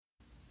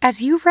As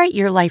you write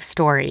your life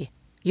story,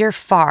 you're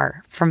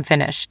far from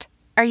finished.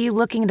 Are you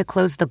looking to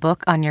close the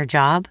book on your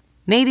job?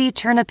 Maybe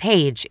turn a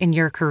page in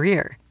your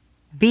career?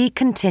 Be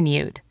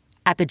continued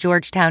at the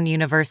Georgetown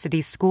University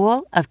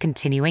School of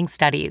Continuing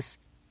Studies.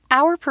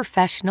 Our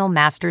professional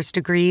master's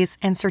degrees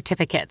and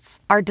certificates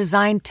are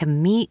designed to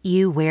meet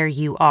you where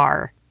you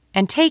are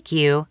and take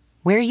you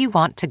where you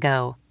want to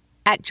go.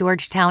 At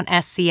Georgetown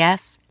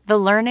SCS, the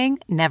learning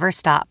never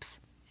stops,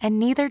 and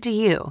neither do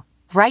you.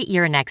 Write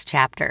your next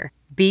chapter.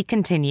 Be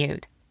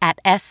continued at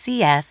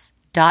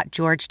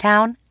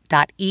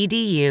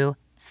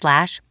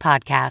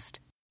scs.georgetown.edu/podcast.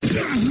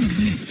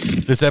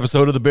 This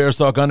episode of the Bears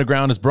Talk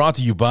Underground is brought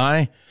to you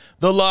by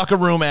the Locker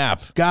Room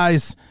app.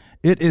 Guys,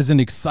 it is an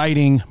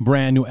exciting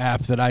brand new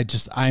app that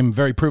I'm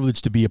very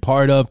privileged to be a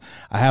part of.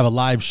 I have a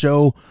live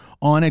show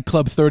on it,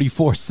 Club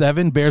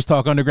 34/7. Bears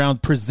Talk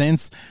Underground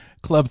presents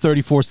Club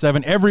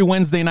 34/7 every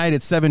Wednesday night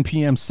at 7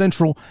 p.m.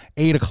 Central,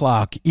 8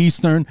 o'clock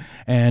Eastern.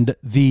 And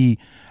the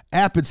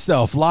app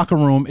itself, Locker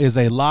Room, is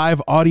a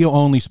live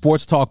audio-only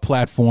sports talk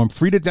platform,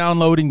 free to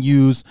download and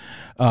use.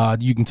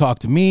 You can talk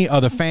to me,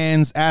 other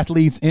fans,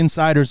 athletes,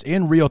 insiders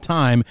in real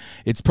time.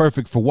 It's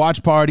perfect for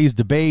watch parties,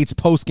 debates,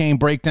 post-game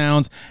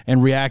breakdowns,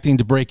 and reacting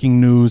to breaking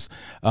news,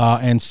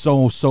 and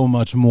so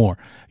much more.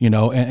 You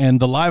know, and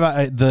the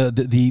live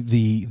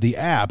the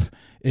app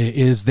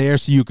is there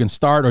so you can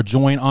start or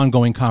join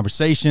ongoing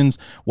conversations,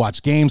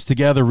 watch games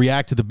together,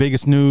 react to the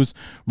biggest news,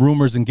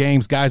 rumors, and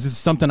games. Guys, this is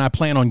something I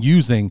plan on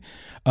using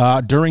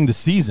during the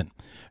season,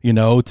 you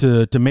know,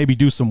 to maybe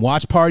do some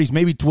watch parties.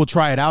 Maybe we'll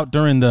try it out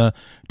during the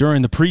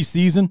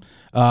preseason,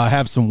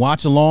 have some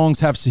watch alongs,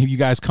 have some of you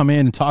guys come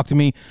in and talk to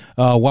me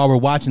while we're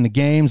watching the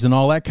games and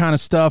all that kind of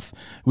stuff.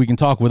 We can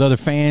talk with other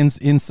fans,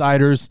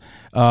 insiders,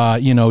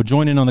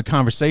 join in on the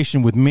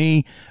conversation with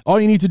me. All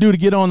you need to do to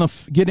get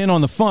in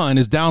on the fun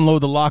is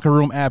download the Locker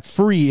Room app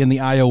free in the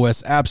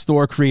iOS App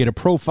Store, create a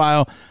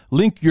profile,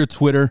 link your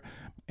Twitter,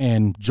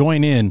 and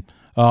join in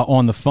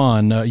on the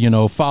fun.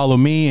 Follow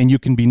me, and you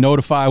can be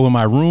notified when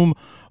my room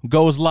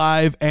goes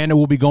live, and it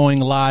will be going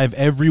live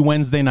every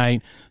Wednesday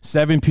night,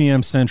 7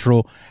 p.m.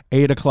 Central,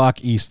 8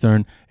 o'clock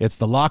Eastern. It's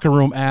the Locker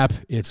Room app.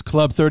 It's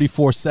Club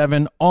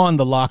 34/7 on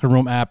the Locker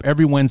Room app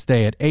every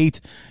Wednesday at 8.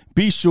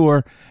 Be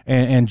sure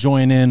and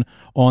join in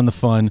on the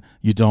fun.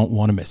 You don't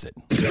want to miss it.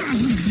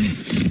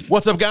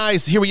 What's up,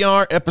 guys? Here we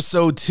are,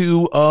 episode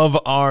 2 of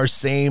our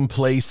Same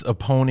Place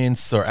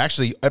Opponents, or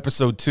actually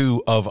episode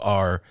 2 of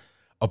our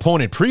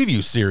opponent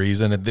preview series,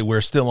 and we're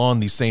still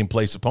on the Same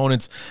Place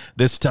Opponents.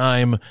 This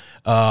time,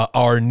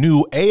 our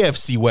new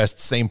AFC West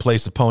Same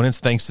Place Opponents,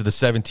 thanks to the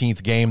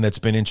 17th game that's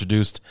been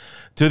introduced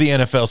to the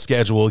NFL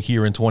schedule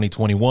here in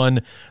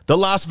 2021. The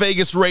Las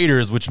Vegas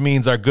Raiders, which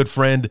means our good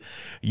friend,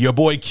 your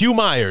boy Q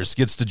Myers,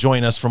 gets to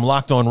join us from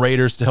Locked On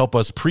Raiders to help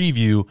us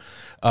preview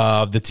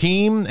the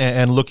team,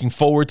 and looking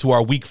forward to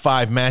our Week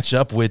 5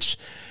 matchup, which,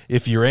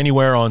 if you're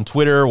anywhere on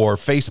Twitter or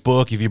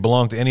Facebook, if you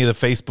belong to any of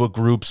the Facebook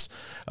groups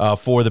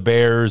for the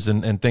Bears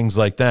and things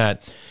like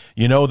that,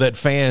 you know that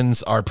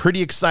fans are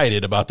pretty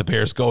excited about the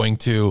Bears going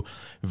to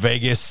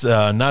Vegas,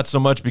 not so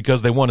much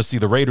because they want to see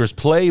the Raiders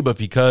play, but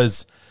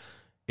because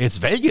it's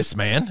Vegas,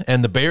 man,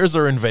 and the Bears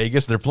are in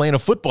Vegas. They're playing a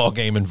football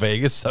game in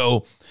Vegas,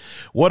 so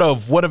what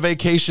a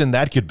vacation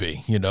that could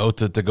be,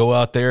 to go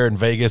out there in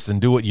Vegas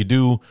and do what you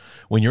do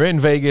when you're in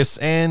Vegas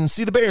and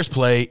see the Bears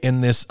play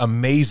in this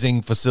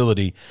amazing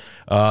facility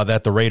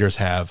that the Raiders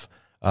have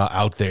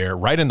out there,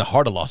 right in the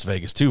heart of Las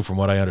Vegas, too, from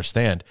what I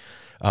understand.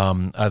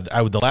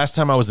 The last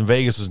time I was in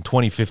Vegas was in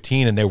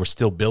 2015, and they were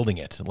still building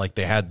it. Like,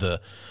 they had the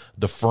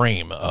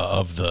frame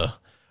of the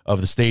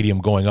stadium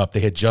going up.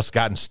 They had just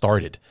gotten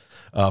started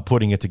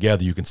putting it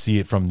together. You can see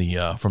it from the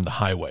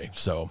highway.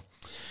 So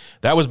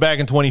that was back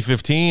in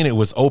 2015. It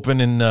was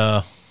open,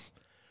 and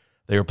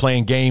they were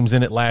playing games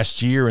in it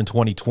last year in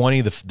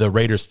 2020. The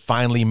Raiders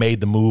finally made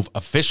the move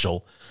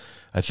official.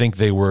 I think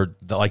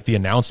the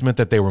announcement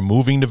that they were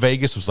moving to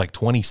Vegas was like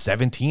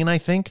 2017, I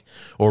think,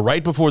 or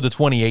right before the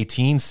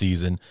 2018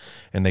 season.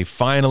 And they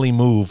finally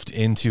moved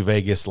into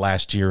Vegas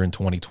last year in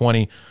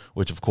 2020,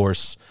 which, of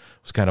course,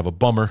 was kind of a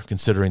bummer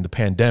considering the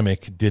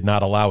pandemic did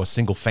not allow a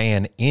single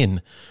fan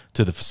in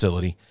to the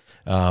facility.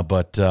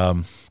 But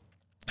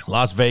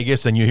Las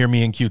Vegas, and you hear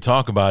me and Q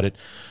talk about it,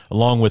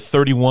 along with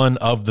 31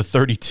 of the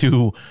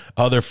 32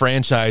 other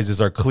franchises,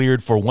 are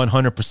cleared for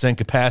 100%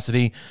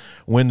 capacity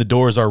when the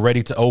doors are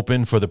ready to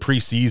open for the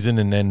preseason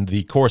and then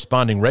the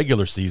corresponding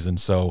regular season.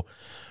 So,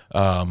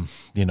 there are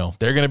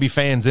going to be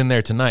fans in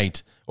there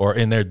tonight, or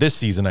in there this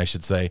season, I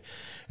should say.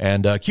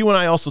 And Q and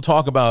I also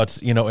talk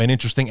about, an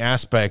interesting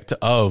aspect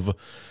of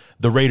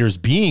the Raiders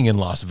being in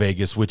Las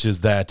Vegas, which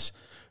is that,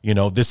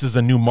 this is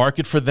a new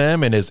market for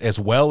them, and as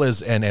well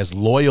as and as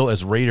loyal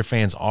as Raider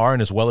fans are,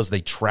 and as well as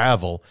they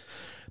travel,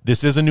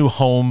 this is a new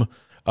home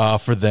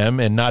for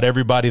them, and not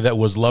everybody that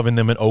was loving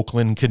them in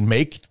Oakland can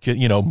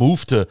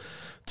move to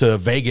to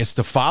Vegas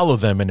to follow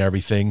them and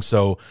everything.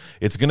 So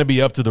it's going to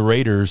be up to the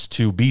Raiders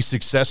to be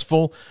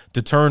successful,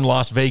 to turn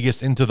Las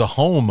Vegas into the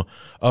home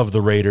of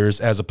the Raiders,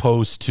 as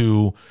opposed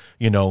to,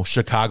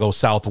 Chicago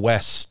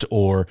Southwest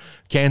or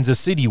Kansas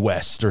City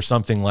West or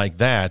something like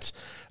that,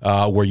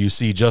 where you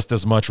see just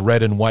as much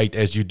red and white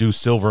as you do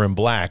silver and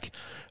black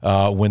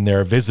when there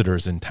are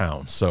visitors in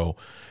town. So,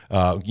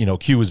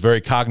 Q is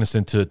very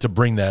cognizant to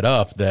bring that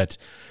up, that,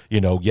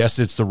 yes,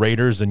 it's the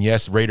Raiders, and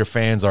yes, Raider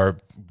fans are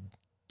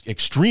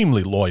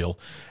extremely loyal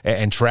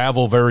and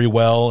travel very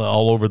well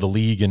all over the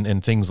league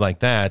and things like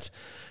that.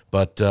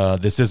 But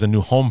this is a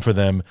new home for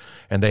them,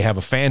 and they have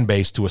a fan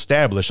base to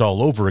establish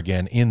all over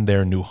again in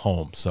their new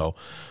home. So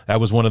that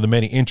was one of the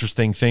many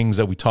interesting things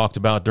that we talked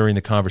about during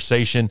the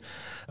conversation.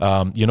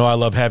 I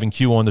love having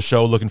Q on the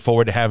show. Looking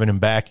forward to having him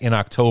back in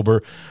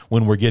October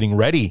when we're getting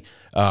ready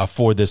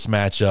for this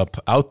matchup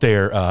out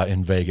there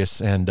in Vegas.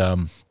 And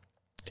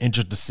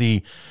interested to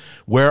see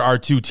where our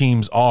two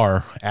teams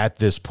are at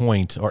this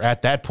point, or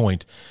at that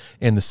point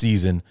in the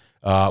season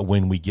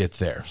when we get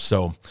there.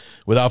 So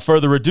without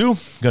further ado, I'm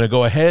going to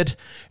go ahead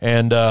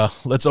and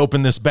let's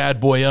open this bad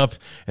boy up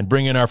and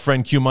bring in our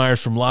friend Q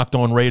Myers from Locked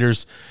On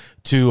Raiders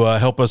to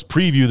help us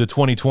preview the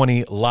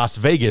 2020 Las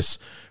Vegas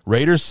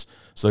Raiders.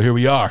 So here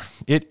we are.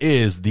 It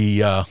is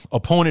the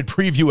opponent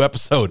preview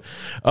episode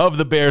of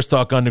the Bears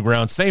Talk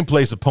Underground. Same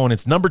place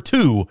opponents, number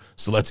 2.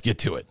 So let's get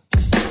to it.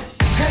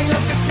 Hang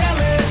up the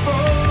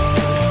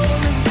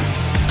telephone,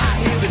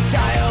 I hear the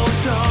dial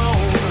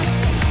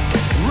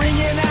tone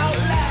ringing out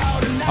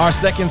loud. Our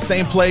second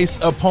same place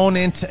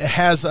opponent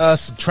has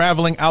us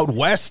traveling out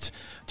west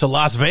to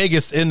Las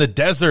Vegas in the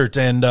desert.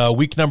 And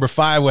week number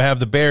 5, we'll have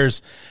the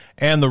Bears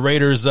and the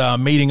Raiders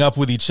meeting up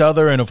with each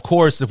other. And, of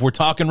course, if we're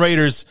talking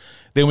Raiders,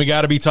 then we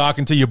got to be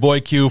talking to your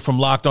boy Q from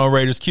Locked On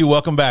Raiders. Q,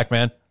 welcome back,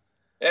 man.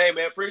 Hey,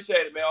 man,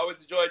 appreciate it, man.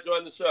 Always enjoy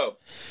joining the show.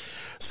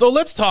 So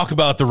let's talk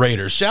about the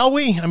Raiders, shall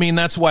we? I mean,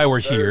 that's why we're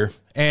here.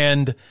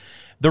 And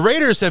the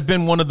Raiders have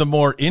been one of the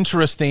more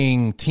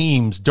interesting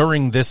teams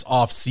during this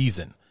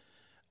offseason.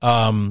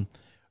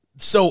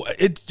 So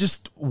it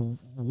just,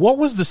 what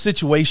was the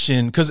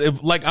situation? Because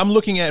I'm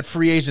looking at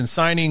free agent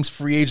signings,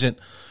 free agent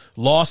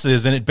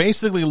losses, and it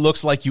basically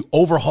looks like you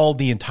overhauled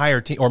the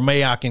entire team, or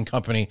Mayock and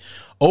company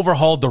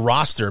overhauled the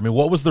roster. I mean,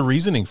 what was the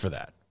reasoning for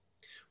that?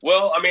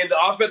 Well, I mean, the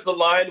offensive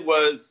line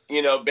was,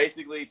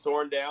 basically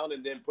torn down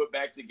and then put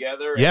back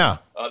together. Yeah.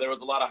 There was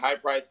a lot of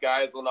high-priced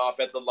guys on the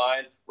offensive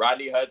line,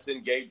 Rodney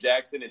Hudson, Gabe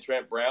Jackson, and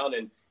Trent Brown,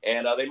 and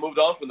they moved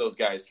on from those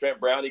guys. Trent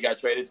Brown, he got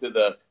traded to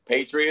the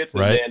Patriots,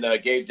 and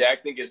then Gabe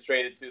Jackson gets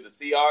traded to the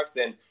Seahawks,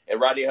 and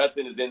Rodney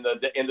Hudson is in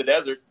the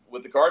desert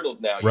with the Cardinals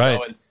now. You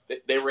know, and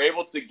they were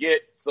able to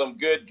get some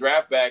good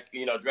draft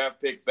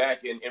picks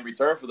back in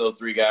return for those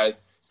 3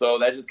 guys. So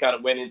that just kind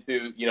of went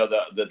into,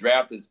 the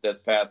draft that's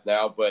passed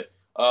now, but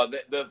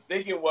the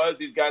thinking was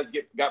these guys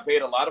got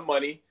paid a lot of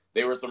money.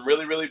 They were some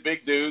really, really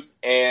big dudes,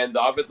 and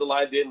the offensive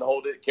line didn't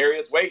carry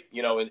its weight,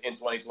 in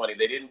 2020.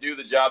 They didn't do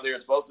the job they were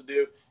supposed to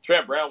do.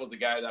 Trent Brown was the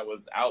guy that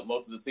was out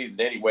most of the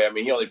season anyway. I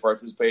mean, he only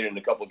participated in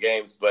a couple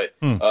games, but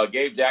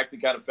Gabe Jackson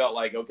kind of felt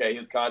like, okay,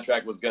 his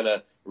contract was going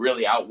to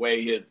really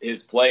outweigh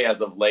his play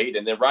as of late.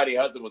 And then Rodney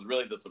Hudson was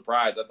really the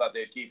surprise. I thought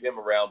they'd keep him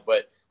around,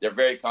 but they're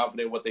very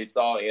confident in what they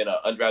saw in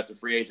undrafted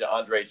free agent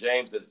Andre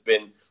James that's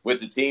been with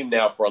the team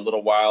now for a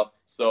little while.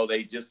 So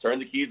they just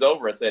turned the keys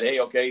over and said, hey,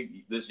 okay,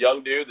 this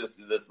young dude, this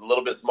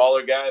little bit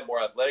smaller guy,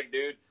 more athletic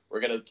dude, we're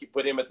going to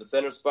put him at the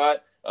center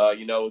spot.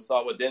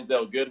 Saw what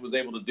Denzel Good was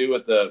able to do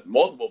at the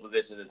multiple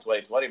positions in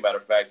 2020. Matter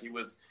of fact, he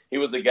was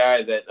the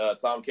guy that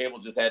Tom Cable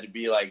just had to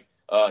be like,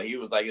 he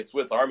was like a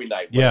Swiss Army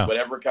knife. Yeah.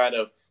 Whatever kind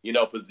of,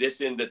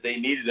 position that they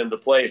needed him to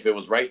play. If it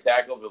was right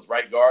tackle, if it was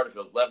right guard, if it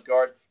was left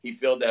guard, he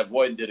filled that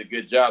void and did a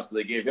good job. So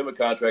they gave him a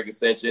contract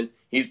extension.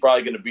 He's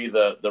probably going to be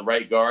the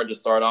right guard to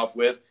start off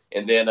with.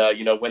 And then,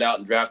 went out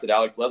and drafted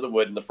Alex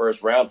Leatherwood in the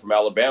first round from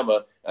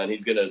Alabama. And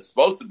he's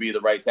supposed to be the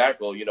right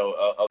tackle,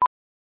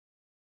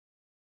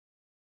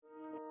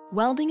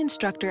 Welding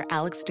instructor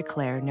Alex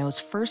DeClaire knows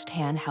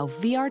firsthand how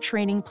VR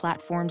training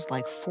platforms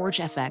like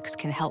ForgeFX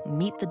can help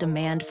meet the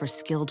demand for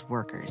skilled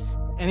workers.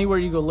 Anywhere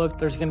you go look,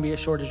 there's going to be a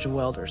shortage of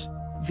welders.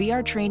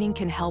 VR training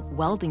can help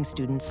welding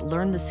students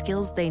learn the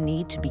skills they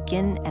need to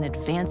begin and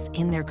advance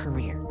in their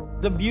career.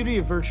 The beauty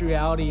of virtual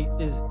reality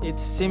is it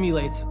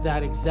simulates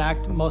that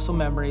exact muscle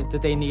memory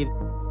that they need.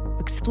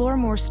 Explore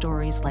more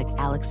stories like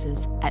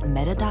Alex's at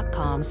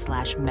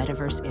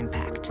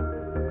meta.com/metaverseimpact.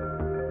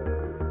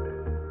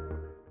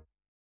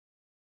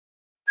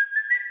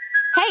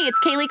 Hey, it's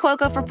Kaylee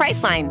Cuoco for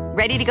Priceline.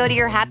 Ready to go to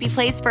your happy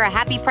place for a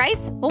happy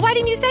price? Well, why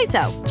didn't you say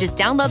so? Just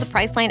download the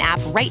Priceline app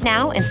right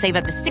now and save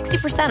up to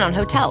 60% on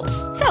hotels.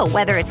 So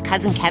whether it's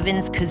Cousin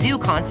Kevin's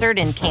Kazoo Concert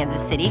in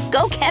Kansas City,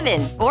 go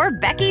Kevin, or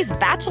Becky's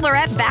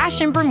Bachelorette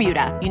Bash in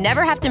Bermuda, you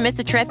never have to miss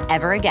a trip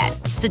ever again.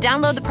 So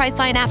download the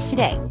Priceline app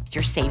today.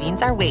 Your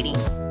savings are waiting.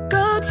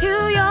 Go to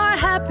your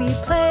happy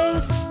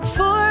place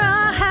for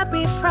a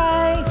happy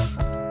price.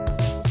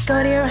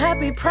 Go to your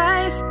happy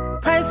price,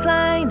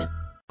 Priceline.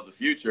 The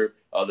future,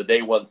 the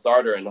day one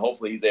starter, and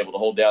hopefully he's able to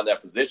hold down that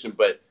position.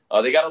 But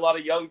they got a lot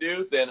of young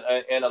dudes and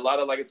a lot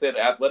of, like I said,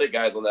 athletic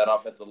guys on that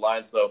offensive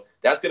line. So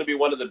that's going to be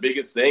one of the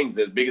biggest things,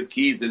 the biggest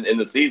keys in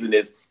the season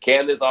is,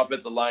 can this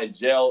offensive line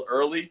gel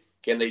early?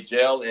 Can they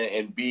gel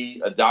and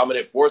be a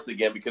dominant force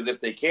again? Because if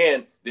they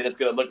can, then it's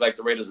going to look like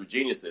the Raiders were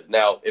geniuses.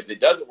 Now, if it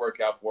doesn't work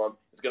out for them,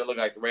 it's going to look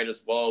like the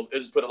Raiders, well, it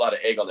just put a lot of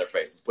egg on their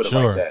faces. Put it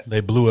like that. They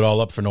blew it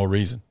all up for no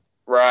reason.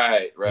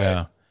 Right.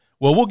 Yeah.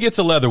 Well, we'll get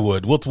to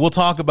Leatherwood. We'll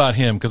talk about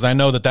him because I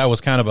know that was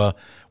kind of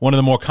one of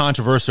the more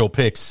controversial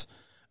picks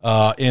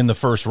in the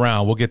first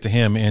round. We'll get to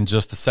him in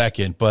just a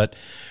second. But,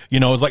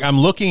 it's like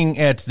I'm looking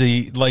at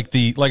like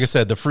I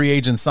said, the free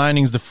agent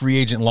signings, the free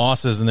agent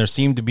losses, and there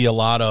seem to be a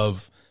lot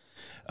of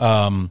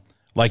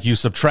like you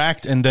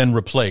subtract and then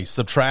replace,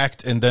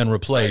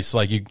 Right.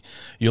 Like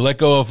you let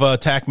go of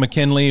Takk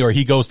McKinley, or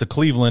he goes to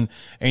Cleveland.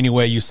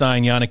 Anyway, you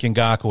sign Yannick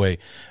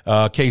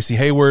Ngakoue. Casey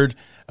Hayward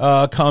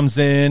comes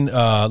in.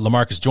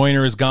 LaMarcus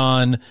Joyner is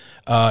gone.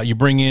 You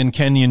bring in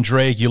Kenyon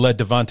Drake. You let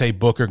Devontae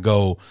Booker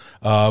go.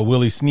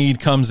 Willie Snead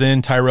comes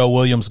in. Tyrell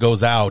Williams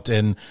goes out,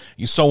 and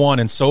so on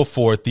and so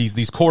forth.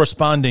 These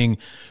corresponding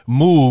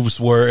moves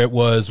where it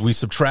was we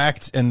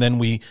subtract and then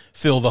we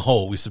fill the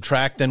hole. We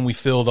subtract, then we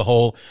fill the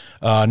hole.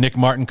 Nick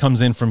Martin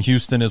comes in from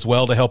Houston as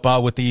well to help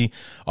out with the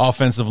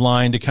offensive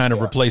line to kind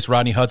of replace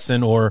Rodney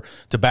Hudson or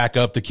to back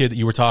up the kid that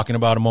you were talking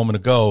about a moment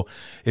ago.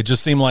 It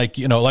just seemed like,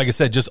 like I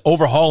said, just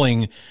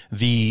overhauling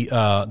the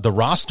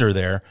roster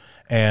there.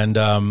 And,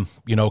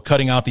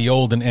 cutting out the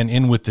old and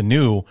in with the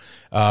new,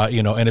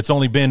 and it's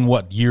only been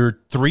year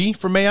 3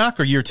 for Mayock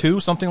or year 2,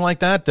 something like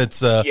that.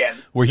 That's,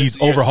 where he's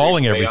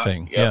overhauling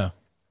everything. Yep. Yeah.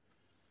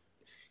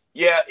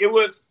 Yeah, it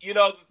was,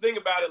 the thing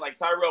about it, like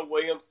Tyrell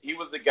Williams, he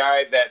was the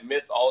guy that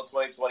missed all of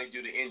 2020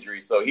 due to injury.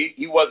 So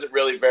he wasn't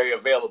really very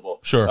available.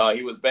 Sure.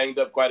 He was banged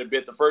up quite a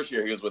bit the first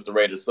year he was with the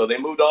Raiders. So they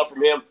moved on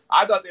from him.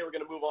 I thought they were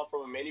going to move on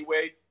from him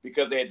anyway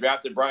because they had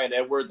drafted Brian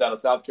Edwards out of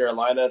South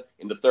Carolina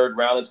in the 3rd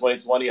round in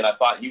 2020. And I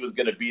thought he was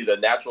going to be the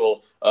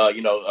natural,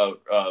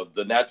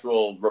 the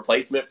natural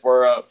replacement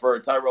for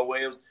Tyrell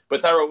Williams.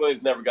 But Tyrell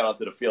Williams never got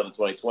onto the field in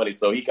 2020.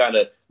 So he kind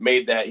of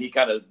made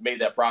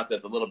that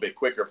process a little bit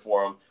quicker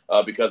for him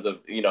because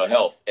of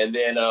health. And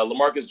then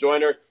LaMarcus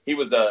Joyner, he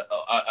was a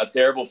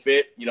terrible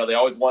fit. They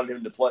always wanted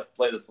him to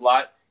play the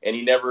slot, and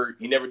he never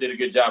did a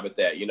good job at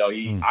that.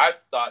 I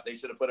thought they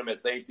should have put him at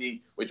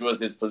safety, which was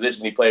his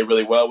position he played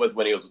really well with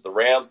when he was with the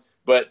Rams,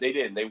 but they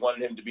didn't. They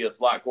wanted him to be a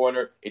slot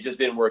corner. It just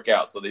didn't work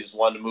out, so they just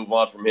wanted to move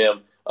on from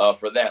him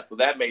for that. So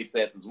that made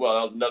sense as well.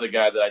 That was another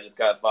guy that I just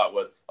kind of thought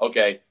was,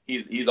 okay,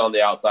 he's on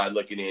the outside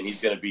looking in. He's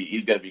gonna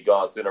be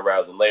gone sooner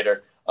rather than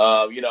later.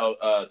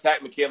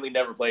 Takk McKinley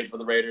never played for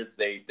the Raiders.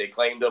 They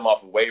claimed him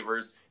off of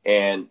waivers,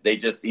 and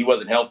he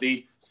wasn't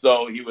healthy.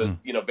 So he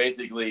was,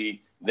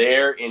 basically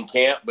there in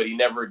camp, but he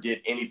never did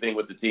anything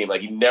with the team.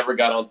 Like, he never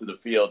got onto the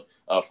field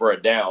for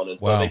a down. And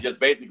so They just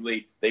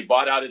basically, they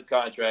bought out his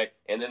contract,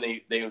 and then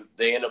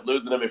they end up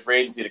losing him in free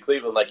agency to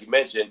Cleveland, like you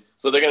mentioned.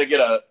 So they're going to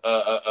get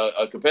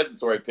a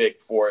compensatory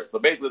pick for it. So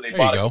basically they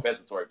bought a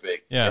compensatory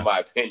pick, in my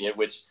opinion,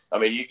 which, I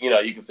mean,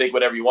 you can think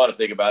whatever you want to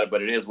think about it,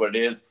 but it is what it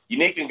is.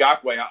 Yannick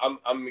Ngakoue,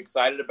 I'm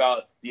excited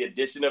about the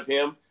addition of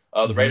him.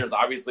 The Raiders,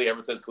 obviously,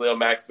 ever since Khalil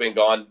Mack's been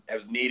gone,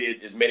 have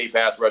needed as many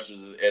pass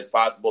rushers as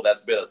possible.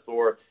 That's been a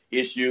sore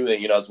issue.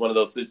 And, it's one of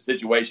those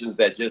situations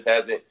that just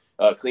hasn't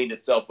cleaned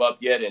itself up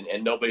yet.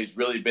 And nobody's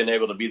really been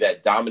able to be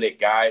that dominant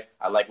guy.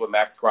 I like what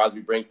Max Crosby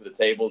brings to the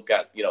table. He's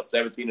got,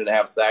 17 and a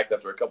half sacks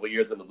after a couple of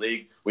years in the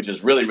league, which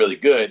is really, really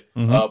good.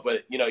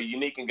 But,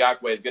 Yannick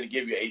Ngakoue is going to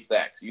give you 8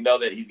 sacks. You know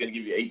that he's going to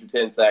give you 8 to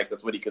 10 sacks.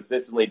 That's what he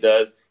consistently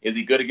does. Is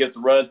he good against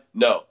the run?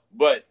 No.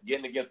 But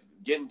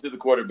getting to the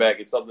quarterback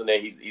is something that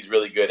he's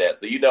really good at.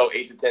 So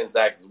 8 to 10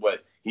 sacks is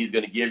what he's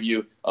going to give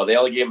you. They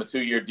only gave him a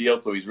 2-year deal,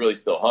 so he's really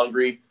still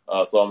hungry.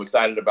 So I'm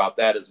excited about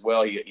that as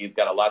well. He's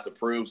got a lot to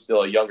prove,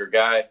 still a younger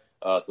guy.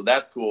 So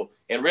that's cool.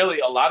 And really,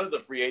 a lot of the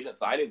free agent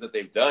signings that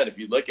they've done, if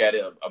you look at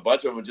it, a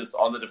bunch of them are just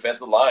on the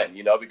defensive line,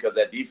 because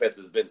that defense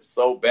has been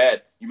so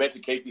bad. You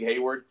mentioned Casey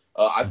Hayward.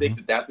 I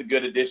think that's a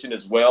good addition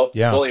as well.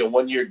 Yeah. It's only a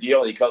 1-year deal,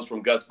 and he comes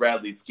from Gus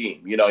Bradley's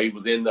scheme. He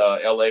was in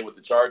L.A. with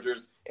the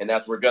Chargers, and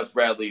that's where Gus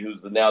Bradley,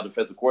 who's the now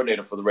defensive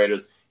coordinator for the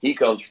Raiders, he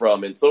comes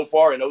from. And so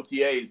far in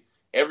OTAs,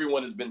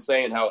 everyone has been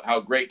saying how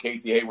great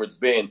Casey Hayward's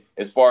been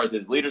as far as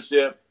his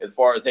leadership, as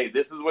far as, hey,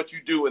 this is what you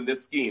do in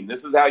this scheme.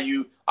 This is how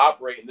you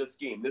operate in this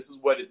scheme. This is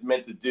what it's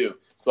meant to do.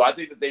 So I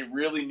think that they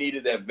really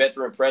needed that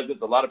veteran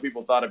presence. A lot of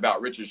people thought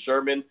about Richard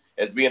Sherman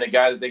as being a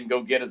guy that they can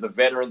go get as a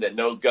veteran that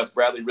knows Gus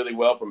Bradley really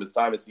well from his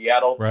time in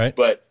Seattle. Right.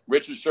 But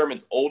Richard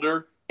Sherman's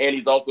older, and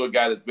he's also a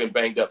guy that's been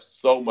banged up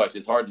so much.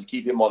 It's hard to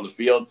keep him on the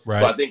field. Right.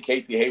 So I think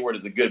Casey Hayward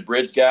is a good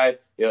bridge guy.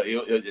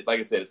 Like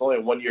I said, it's only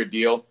a 1-year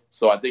deal,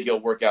 so I think he'll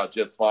work out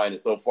just fine. And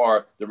so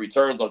far, the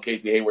returns on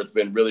Casey Hayward's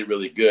been really,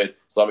 really good.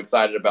 So I'm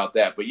excited about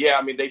that. But, yeah,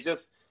 I mean,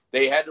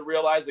 they had to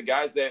realize the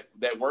guys that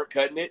weren't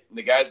cutting it, and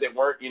the guys that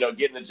weren't,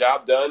 getting the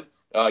job done.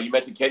 You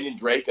mentioned Kenyon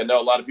Drake. I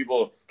know a lot of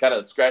people kind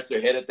of scratched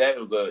their head at that.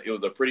 It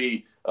was a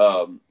pretty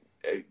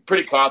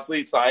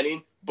costly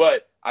signing.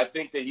 But I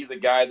think that he's a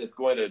guy that's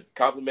going to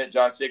complement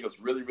Josh Jacobs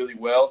really, really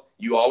well.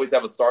 You always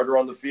have a starter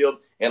on the field.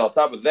 And on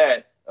top of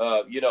that,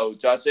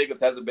 Josh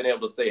Jacobs hasn't been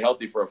able to stay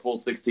healthy for a full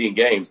 16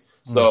 games.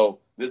 So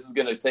this is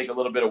going to take a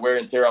little bit of wear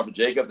and tear off of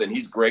Jacobs, and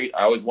he's great.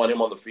 I always want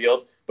him on the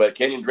field. But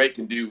Kenyon Drake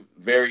can do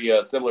very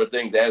similar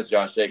things as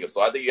Josh Jacobs.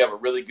 So I think you have a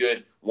really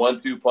good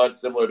 1-2 punch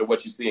similar to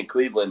what you see in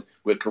Cleveland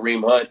with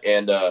Kareem Hunt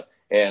and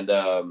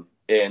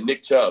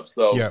Nick Chubb.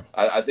 So yeah.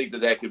 I think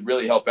that could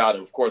really help out.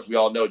 And, of course, we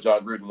all know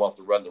John Gruden wants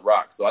to run the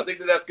rock. So I think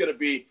that's going to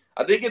be –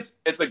 I think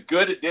it's a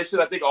good addition.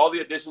 I think all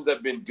the additions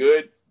have been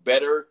good,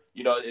 better.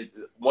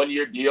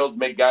 One-year deals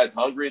make guys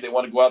hungry. They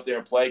want to go out there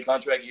and play.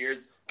 Contract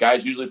years,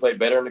 guys usually play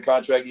better in the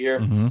contract year.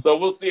 Mm-hmm. So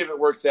we'll see if it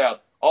works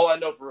out. All I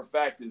know for a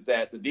fact is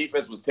that the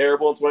defense was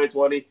terrible in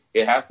 2020.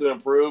 It has to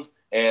improve,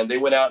 and they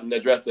went out and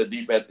addressed the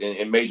defense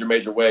in major,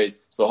 major ways.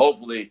 So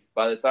hopefully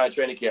by the time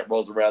training camp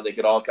rolls around, they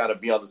could all kind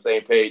of be on the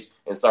same page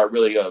and start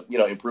really,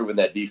 improving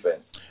that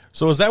defense.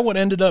 So is that what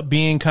ended up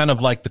being kind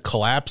of like the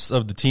collapse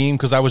of the team?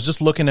 Because I was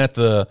just looking at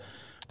the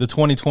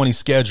 2020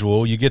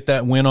 schedule. You get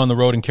that win on the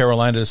road in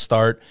Carolina to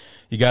start.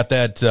 You got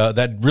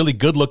that really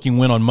good-looking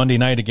win on Monday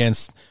night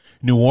against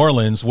New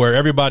Orleans, where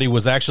everybody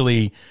was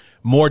actually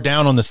more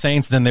down on the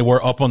Saints than they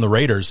were up on the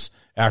Raiders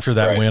after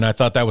that win. I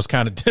thought that was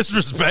kind of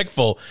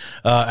disrespectful.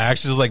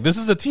 Actually, it was like, this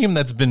is a team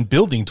that's been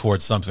building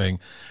towards something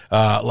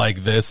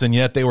like this, and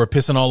yet they were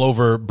pissing all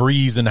over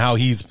Breeze and how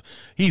he's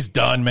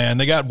done, man.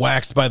 They got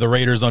waxed by the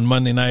Raiders on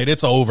Monday night.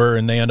 It's over,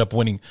 and they end up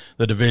winning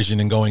the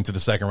division and going to the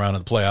second round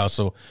of the playoffs.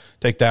 So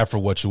take that for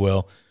what you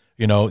will.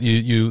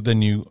 You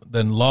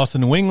then lost to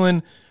New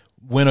England,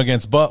 win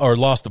against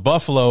lost to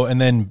Buffalo,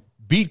 and then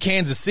beat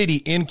Kansas City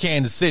in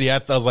Kansas City. I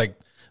was like,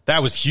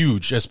 that was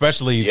huge,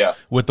 especially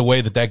with the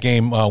way that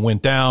game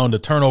went down, the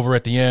turnover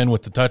at the end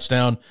with the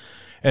touchdown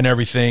and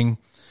everything.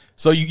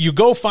 So you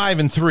go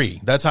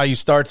 5-3. That's how you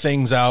start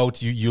things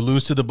out. You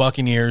lose to the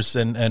Buccaneers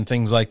and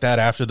things like that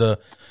after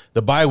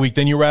the bye week.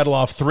 Then you rattle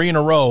off 3 in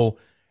a row,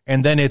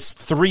 and then it's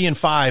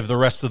 3-5 the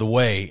rest of the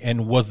way.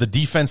 And was the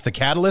defense the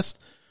catalyst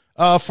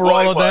for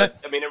all of that?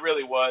 I mean, it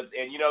really was.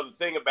 And, the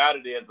thing about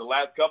it is the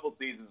last couple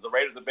seasons, the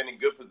Raiders have been in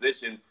good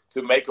position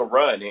to make a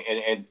run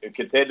and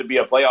contend to be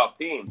a playoff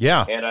team.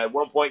 Yeah. And at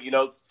one point,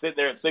 sitting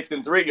there at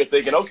 6-3, you're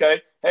thinking,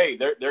 okay, hey,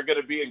 they're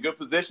going to be in good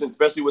position,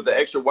 especially with the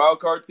extra wild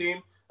card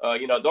team.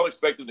 Don't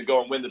expect them to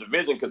go and win the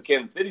division because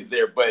Kansas City's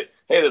there. But,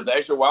 hey, there's an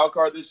extra wild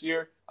card this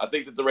year. I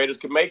think that the Raiders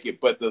can make it.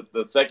 But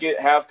the second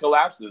half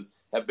collapses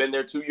have been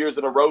there 2 years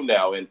in a row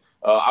now. And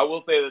I will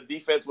say the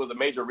defense was a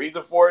major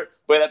reason for it.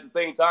 But at the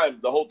same time,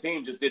 the whole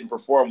team just didn't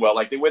perform well.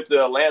 Like, they went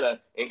to Atlanta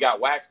and got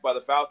waxed by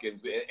the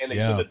Falcons, and they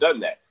shouldn't have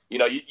done that.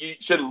 You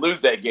shouldn't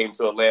lose that game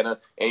to Atlanta,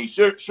 and you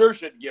sure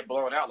shouldn't get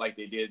blown out like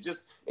they did.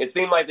 It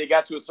seemed like they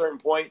got to a certain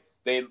point.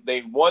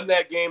 They won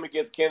that game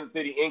against Kansas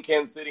City in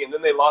Kansas City, and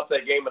then they lost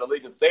that game at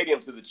Allegiant Stadium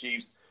to the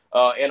Chiefs.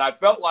 And I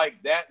felt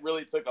like that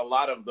really took a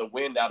lot of the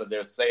wind out of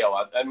their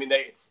sail.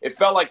 It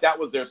felt like that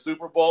was their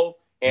Super Bowl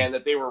and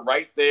that they were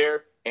right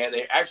there, and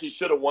they actually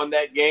should have won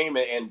that game.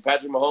 And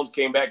Patrick Mahomes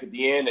came back at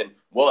the end, and,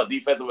 a blown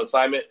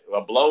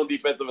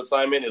defensive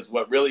assignment is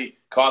what really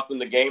cost them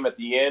the game at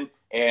the end.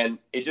 And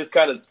it just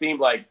kind of seemed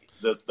like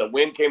the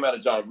win came out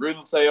of John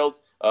Gruden's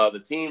sails. The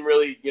team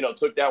really,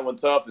 took that one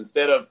tough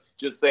instead of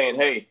just saying,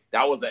 hey,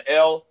 that was an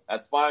L.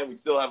 That's fine. We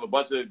still have a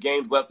bunch of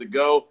games left to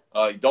go.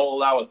 Don't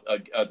allow us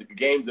a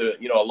game to,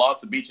 a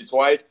loss to beat you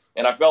twice.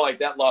 And I felt like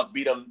that loss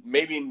beat them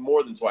maybe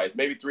more than twice,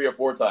 maybe 3 or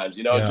 4 times.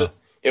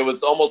 It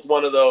was almost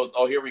one of those,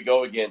 oh, here we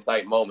go again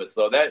type moments.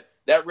 So that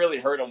really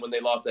hurt them when they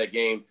lost that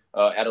game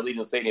at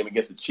Allegiant Stadium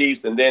against the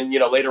Chiefs. And then,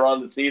 later on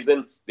in the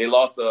season, they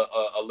lost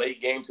a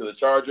late game to the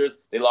Chargers.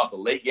 They lost a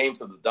late game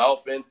to the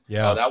Dolphins.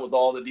 Yeah. That was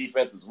all the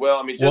defense as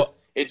well.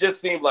 It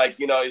just seemed like,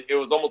 it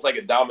was almost like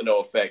a domino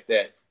effect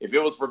that if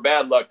it was for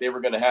bad luck, they were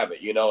going to have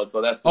it, And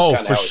so that's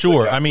just for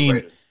sure.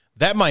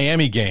 That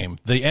Miami game,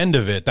 the end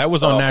of it, that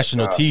was on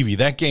national TV.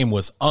 That game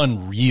was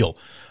unreal.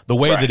 The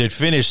way that it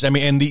finished.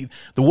 And the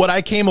what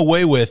I came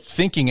away with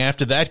thinking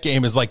after that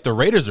game is like the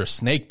Raiders are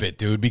snake bit,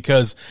 dude,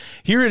 because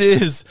here it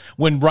is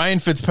when Ryan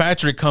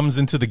Fitzpatrick comes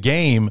into the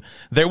game,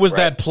 there was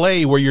that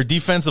play where your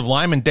defensive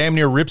lineman damn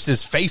near rips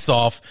his face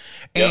off,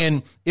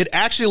 and it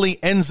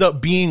actually ends up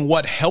being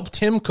what helped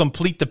him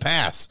complete the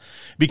pass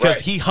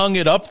because he hung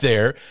it up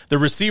there. The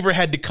receiver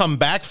had to come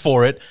back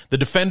for it. The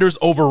defenders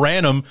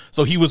overran him,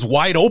 so he was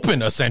wide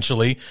open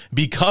essentially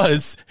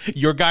because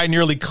your guy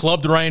nearly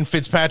clubbed Ryan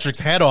Fitzpatrick's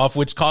head off,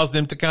 which caused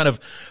them to kind of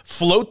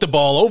float the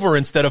ball over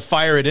instead of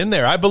fire it in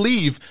there. I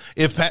believe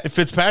if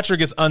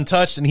Fitzpatrick is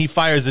untouched and he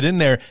fires it in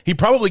there, he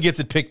probably gets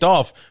it picked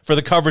off for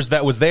the coverage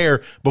that was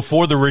there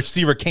before the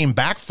receiver came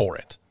back for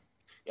it.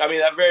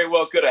 That very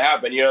well could have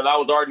happened. That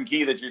was Arden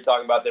Key that you're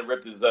talking about that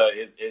ripped his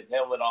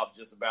helmet off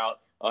just about.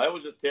 It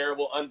was just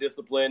terrible,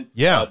 undisciplined.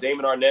 Yeah.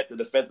 Damon Arnett, the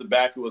defensive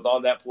back who was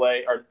on that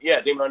play,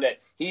 Damon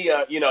Arnett.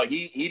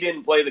 He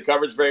didn't play the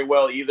coverage very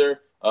well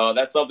either.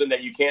 That's something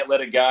that you can't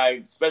let a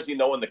guy, especially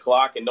knowing the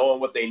clock and knowing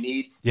what they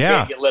need.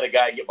 Yeah. You can't let a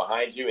guy get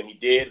behind you, and he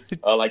did.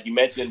 Like you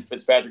mentioned,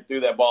 Fitzpatrick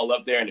threw that ball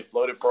up there, and it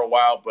floated for a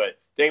while. But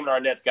Damon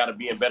Arnett's got to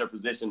be in better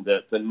position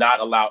to not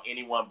allow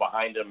anyone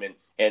behind him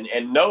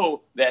and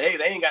know that, hey,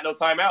 they ain't got no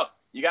timeouts.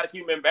 You got to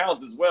keep them in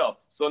bounds as well.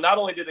 So not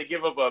only did they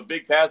give up a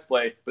big pass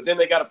play, but then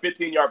they got a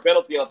 15-yard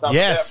penalty on top of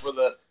that for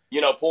the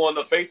pulling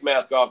the face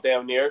mask off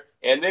damn near.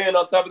 And then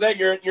on top of that,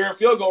 you're in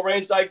field goal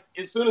range like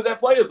as soon as that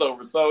play is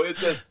over. So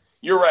it's just –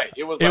 you're right.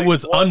 It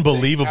was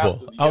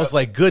unbelievable. I was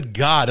like, good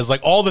God. It's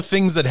like all the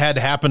things that had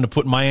to happen to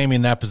put Miami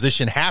in that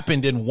position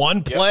happened in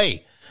one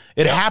play.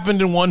 It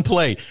happened in one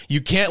play.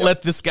 You can't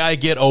let this guy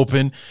get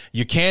open.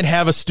 You can't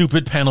have a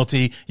stupid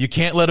penalty. You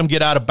can't let him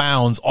get out of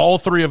bounds. All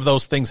three of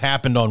those things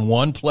happened on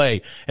one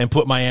play and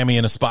put Miami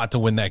in a spot to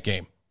win that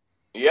game.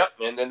 Yep,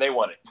 and then they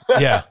won it.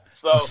 Yeah.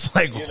 So it's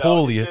like,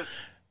 holy.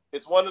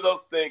 It's one of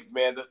those things,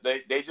 man, that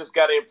they just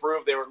got to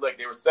improve. They were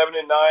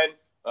 7-9.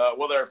 They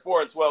were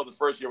 4-12 the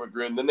first year with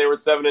Gruden. Then they were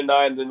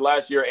 7-9. Then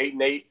last year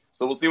 8-8.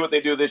 So we'll see what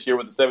they do this year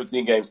with the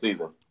 17-game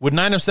season. Would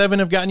 9-7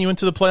 have gotten you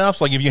into the playoffs?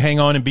 Like if you hang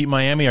on and beat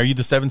Miami, are you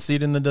the 7th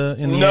seed in the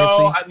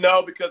AFC?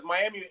 No, because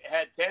Miami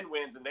had 10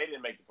 wins and they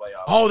didn't make the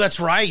playoffs. Oh, that's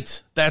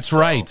right. That's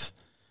right.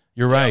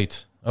 You're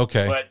right.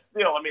 Okay. But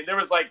still, I mean, there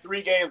was like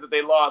 3 games that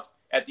they lost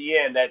at the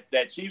end.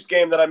 That Chiefs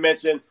game that I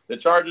mentioned, the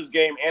Chargers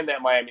game, and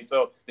that Miami.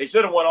 So they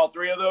should have won all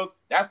 3 of those.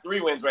 That's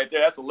 3 wins right there.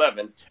 That's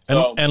 11.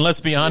 So, and let's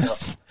be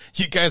honest,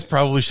 you guys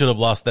probably should have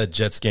lost that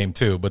Jets game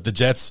too. But the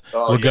Jets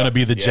were going to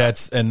be the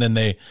Jets, and then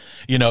they,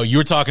 you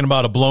were talking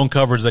about a blown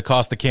coverage that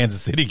cost the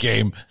Kansas City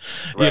game.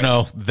 Right.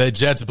 The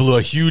Jets blew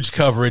a huge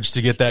coverage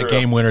to get that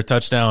game winner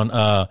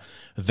touchdown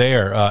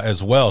there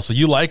as well. So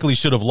you likely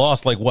should have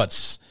lost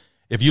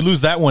if you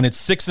lose that one, it's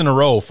 6 in a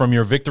row from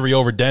your victory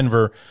over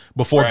Denver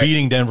before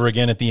beating Denver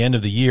again at the end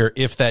of the year.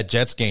 If that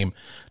Jets game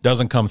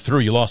doesn't come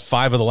through, you lost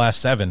 5 of the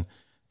last 7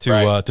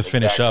 to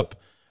finish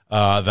up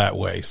that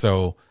way.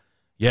 So,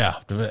 yeah,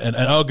 an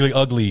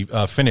ugly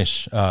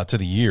finish to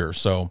the year.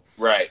 So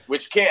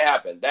which can't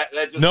happen. That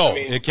just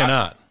it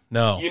cannot.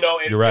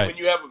 You're right. When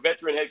you have a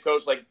veteran head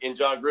coach like in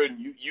John Gruden,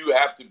 you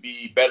have to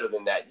be better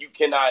than that. You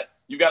cannot.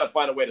 You got to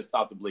find a way to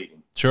stop the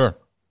bleeding. Sure.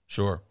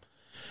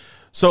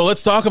 So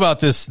let's talk about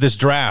this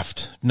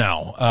draft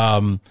now.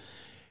 I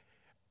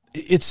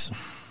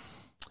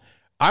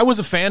was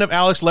a fan of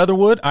Alex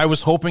Leatherwood. I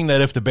was hoping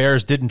that if the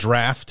Bears didn't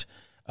draft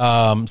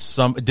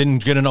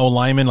didn't get an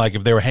O-lineman, like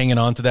if they were hanging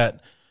on to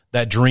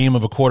that dream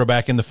of a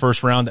quarterback in the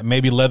first round, that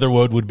maybe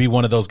Leatherwood would be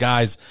one of those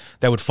guys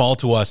that would fall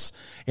to us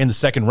in the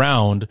second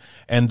round.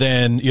 And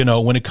then,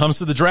 when it comes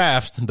to the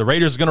draft, the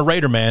Raiders are going to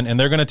Raider, man, and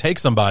they're going to take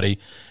somebody.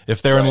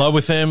 If they're in love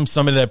with him,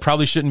 somebody that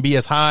probably shouldn't be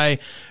as high.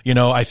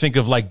 I think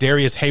of like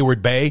Darius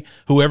Hayward-Bay,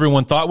 who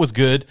everyone thought was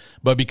good,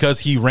 but because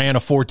he ran a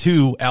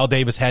 4.2, Al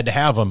Davis had to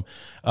have him,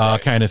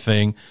 kind of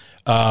thing.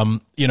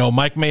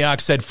 Mike Mayock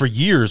said for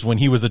years when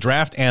he was a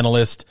draft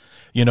analyst,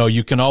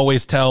 you can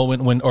always tell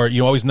or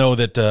you always know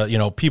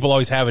that, people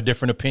always have a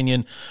different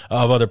opinion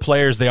of other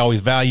players. They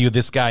always value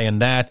this guy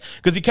and that,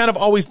 because he kind of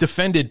always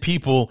defended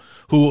people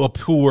who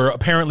were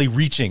apparently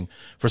reaching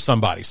for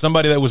somebody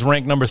that was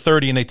ranked number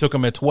 30 and they took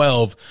him at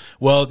 12.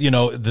 Well,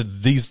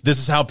 this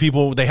is how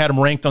they had him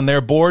ranked on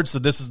their board. So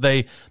this is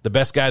the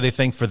best guy they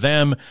think for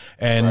them.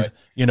 And,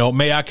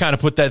 Mayock kind of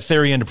put that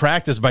theory into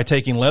practice by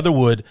taking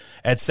Leatherwood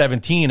at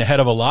 17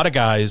 ahead of a lot of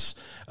guys,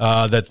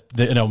 that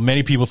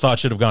many people thought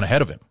should have gone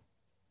ahead of him.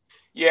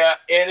 Yeah,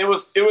 and it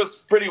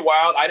was pretty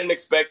wild. I didn't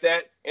expect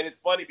that. And it's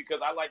funny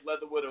because I like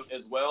Leatherwood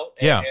as well.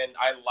 And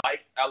I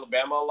like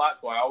Alabama a lot,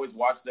 so I always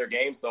watch their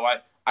games. So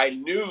I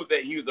knew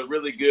that he was a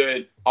really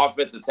good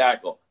offensive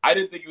tackle. I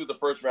didn't think he was a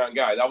first-round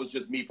guy. That was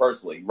just me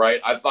personally, right?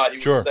 I thought he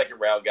was a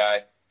second-round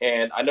guy.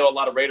 And I know a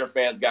lot of Raider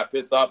fans got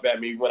pissed off at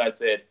me when I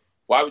said,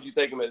 why would you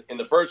take him in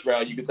the first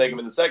round? You could take him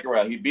in the second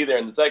round. He'd be there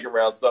in the second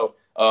round. So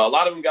a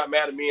lot of them got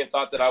mad at me and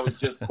thought that I was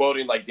just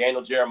quoting like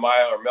Daniel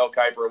Jeremiah or Mel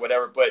Kiper or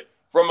whatever. But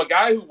from a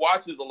guy who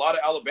watches a lot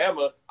of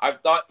Alabama, I've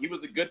thought he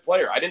was a good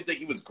player. I didn't think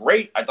he was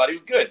great. I thought he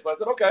was good. So I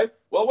said, okay,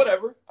 well,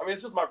 whatever. I mean,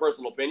 it's just my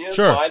personal opinion. It's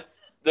fine.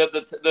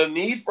 The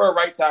need for a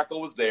right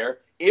tackle was there.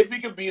 If he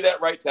could be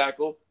that right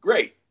tackle,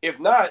 great. If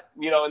not,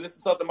 and this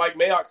is something Mike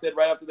Mayock said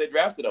right after they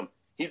drafted him,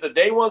 he's a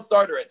day one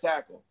starter at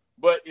tackle.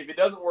 But if it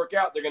doesn't work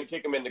out, they're going to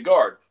kick him in the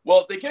guard. Well,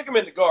 if they kick him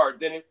in the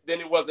guard, then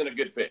it wasn't a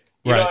good pick.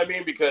 You know what I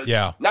mean? Because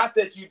not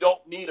that you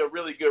don't need a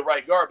really good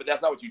right guard, but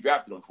that's not what you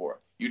drafted him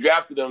for. You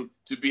drafted him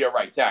to be a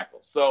right tackle.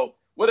 So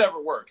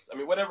whatever works. I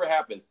mean, whatever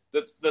happens.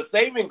 The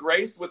saving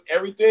grace with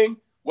everything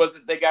was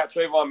that they got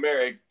Trayvon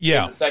Merrick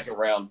in the second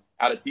round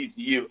out of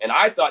TCU. And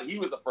I thought he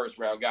was a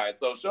first-round guy.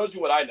 So it shows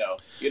you what I know.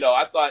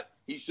 I thought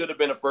he should have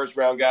been a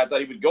first-round guy. I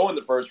thought he would go in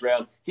the first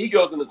round. He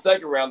goes in the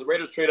second round. The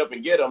Raiders trade up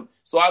and get him.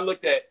 So I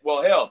looked at,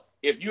 well, hell,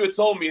 if you had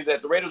told me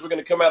that the Raiders were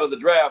going to come out of the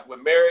draft with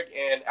Merrick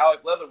and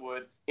Alex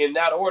Leatherwood in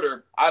that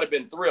order, I'd have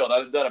been thrilled.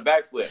 I'd have done a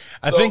backflip.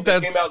 I think they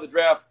came out of the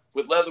draft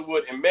with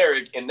Leatherwood and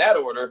Merrick in that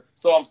order,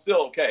 so I'm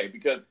still okay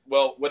because,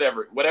 well,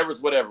 whatever's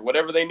whatever.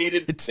 Whatever they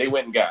needed, they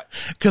went and got.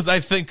 Because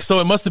I think so.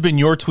 It must have been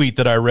your tweet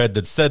that I read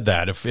that said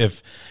that.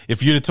 If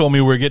you'd have told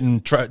me we're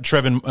getting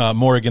Trevin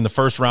Moehrig in the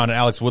first round and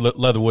Alex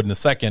Leatherwood in the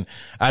second,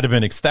 I'd have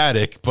been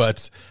ecstatic.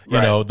 But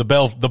you know,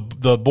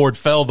 the board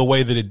fell the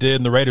way that it did,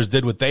 and the Raiders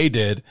did what they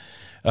did.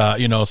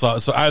 You know, so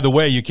either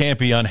way, you can't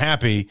be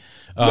unhappy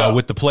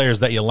with the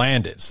players that you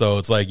landed. So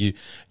it's like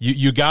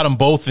you got them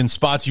both in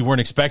spots you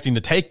weren't expecting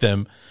to take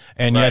them,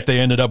 and yet they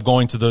ended up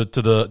going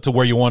to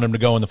where you want them to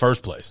go in the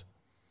first place.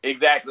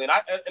 Exactly, and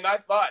I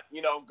thought,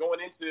 you know, going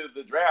into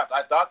the draft,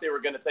 I thought they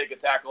were going to take a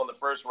tackle in the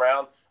first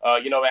round.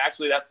 You know,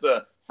 actually, that's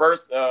the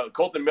first.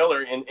 Colton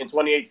Miller in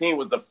 2018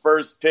 was the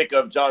first pick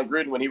of John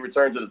Gruden when he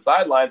returned to the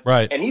sidelines,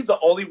 right? And he's the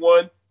only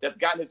one that's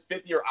gotten his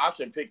fifth-year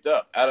option picked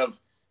up out of.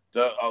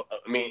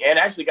 And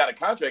actually got a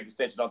contract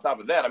extension on top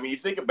of that. I mean, you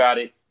think about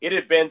it, it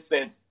had been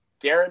since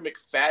Darren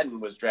McFadden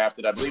was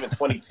drafted, I believe in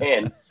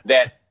 2010,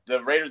 that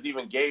the Raiders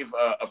even gave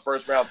a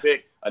first-round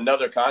pick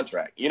another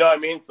contract. You know what I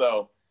mean?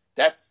 So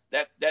that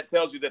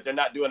tells you that they're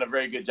not doing a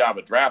very good job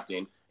of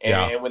drafting.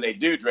 And when they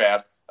do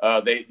draft,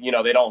 they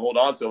don't hold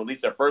on to them, at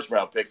least their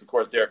first-round picks. Of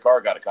course, Derek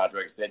Carr got a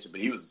contract extension, but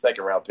he was a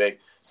second-round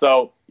pick.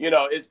 So, you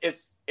know,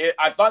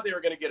 I thought they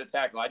were going to get a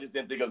tackle. I just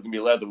didn't think it was going to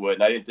be Leatherwood,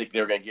 and I didn't think they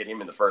were going to get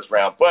him in the first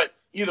round. But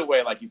either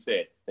way, like you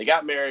said, they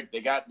got Merrick,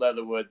 they got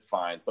Leatherwood,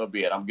 fine, so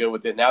be it. I'm good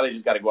with it. Now they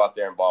just got to go out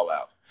there and ball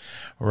out.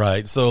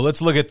 Right. So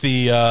let's look at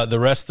the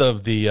rest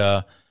of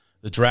the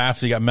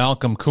draft. You got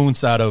Malcolm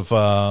Kuntz out of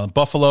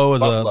Buffalo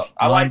as a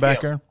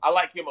linebacker. I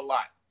like him a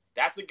lot.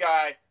 That's a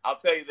guy, I'll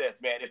tell you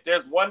this, man. If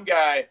there's one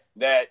guy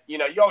that, you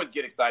know, you always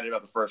get excited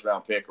about the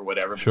first-round pick or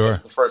whatever. Sure.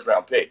 It's the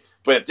first-round pick.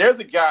 But if there's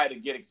a guy to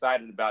get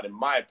excited about, in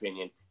my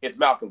opinion, it's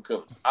Malcolm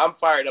Kuntz. I'm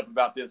fired up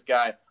about this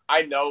guy.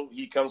 I know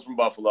he comes from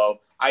Buffalo.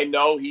 I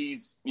know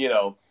he's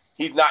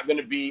not going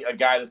to be a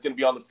guy that's going to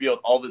be on the field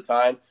all the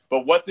time.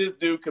 But what this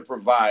dude could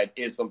provide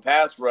is some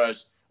pass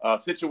rush,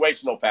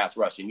 situational pass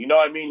rushing. You know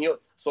what I mean?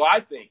 So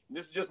I think,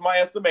 this is just my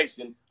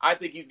estimation, I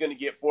think he's going to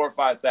get 4 or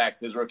 5 sacks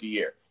his rookie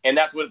year. And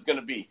that's what it's going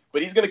to be.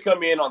 But he's going to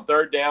come in on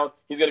third down.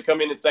 He's going to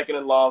come in second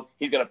and long.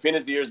 He's going to pin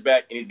his ears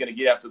back, and he's going to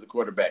get after the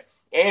quarterback.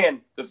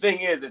 And the thing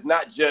is, it's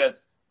not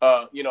just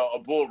a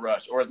bull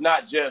rush, or it's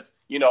not just,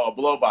 a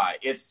blow by.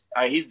 It's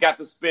he's got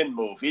the spin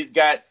move. He's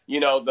got,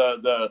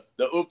 the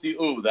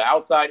oop-de-oo, the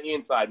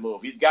outside-inside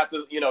move. He's got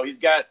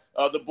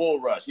the bull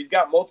rush. He's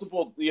got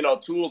multiple,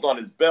 tools on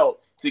his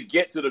belt to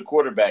get to the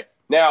quarterback.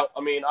 Now,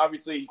 I mean,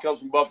 obviously he comes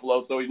from Buffalo,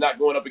 so he's not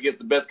going up against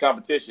the best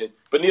competition,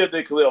 but neither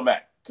did Khalil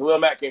Mack. Khalil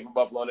Mack came from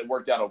Buffalo, and it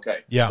worked out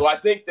okay. Yeah. So I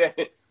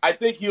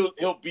think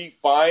he'll be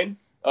fine.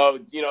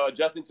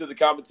 Adjusting to the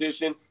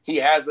competition. He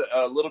has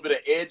a little bit of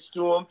edge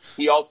to him.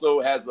 He also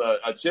has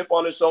a chip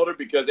on his shoulder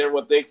because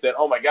everyone thinks that,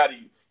 oh, my God,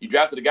 you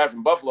drafted a guy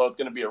from Buffalo, it's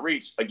going to be a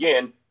reach.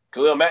 Again,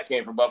 Khalil Mack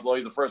came from Buffalo.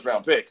 He's a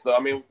first-round pick. So, I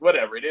mean,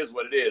 whatever. It is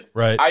what it is.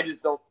 Right. I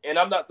just don't – and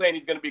I'm not saying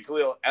he's going to be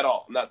Khalil at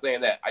all. I'm not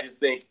saying that. I just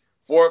think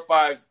 4 or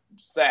 5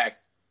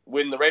 sacks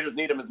when the Raiders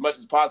need him as much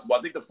as possible.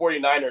 I think the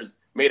 49ers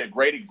made a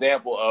great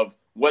example of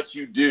what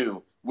you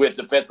do with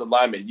defensive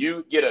linemen.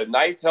 You get a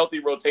nice, healthy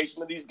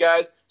rotation of these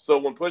guys, so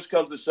when push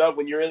comes to shove,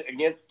 when you're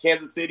against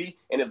Kansas City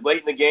and it's late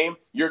in the game,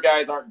 your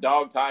guys aren't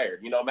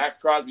dog-tired. Max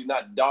Crosby's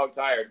not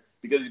dog-tired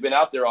because he's been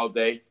out there all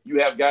day.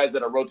 You have guys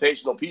that are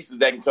rotational pieces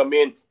that can come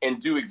in and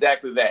do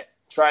exactly that.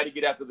 Try to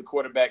get after the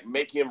quarterback,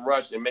 make him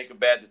rush and make a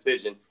bad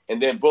decision, and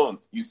then, boom,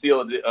 you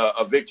seal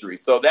a victory.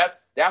 So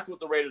that's what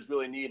the Raiders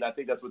really need, and I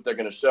think that's what they're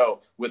going to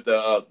show with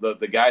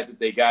the guys that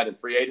they got in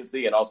free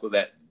agency and also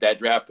that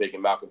draft pick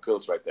in Malcolm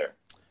Kuntz right there.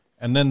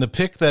 And then the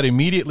pick that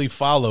immediately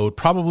followed,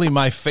 probably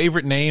my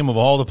favorite name of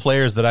all the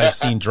players that I've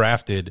seen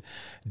drafted,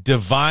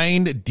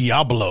 Divine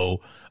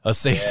Diablo, a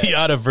safety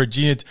out of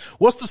Virginia.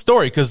 What's the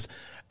story? Because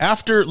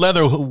after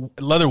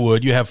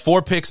Leatherwood, you have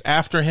 4 picks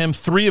after him.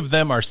 3 of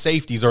them are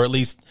safeties, or at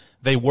least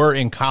they were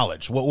in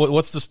college.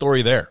 What's the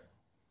story there?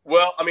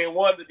 Well, I mean,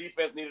 one, the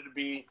defense needed to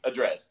be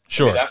addressed.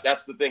 Sure. I mean,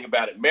 that's the thing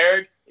about it.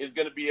 Merrick is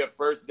going to be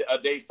a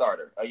day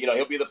starter.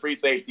 He'll be the free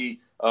safety.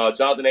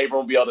 Jonathan Abram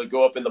will be able to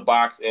go up in the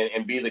box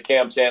and be the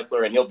Cam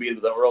Chancellor, and he'll be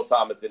the Earl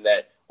Thomas in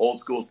that old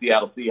school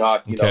Seattle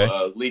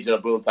Seahawk, Legion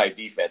of Boom type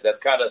defense. That's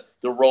kind of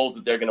the roles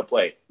that they're going to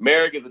play.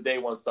 Merrick is a day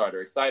one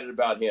starter. Excited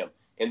about him.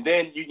 And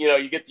then,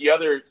 you get the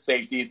other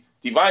safeties.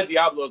 Divine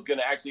Diablo is going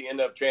to actually end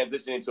up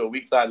transitioning to a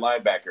weak side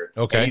linebacker.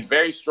 Okay. And he's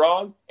very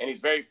strong, and he's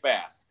very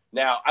fast.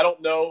 Now, I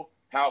don't know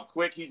how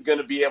quick he's going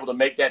to be able to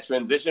make that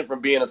transition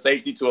from being a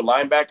safety to a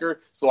linebacker.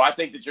 So I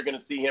think that you're going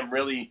to see him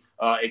really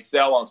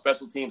excel on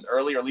special teams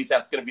early, or at least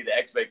that's going to be the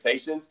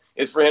expectations,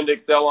 is for him to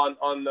excel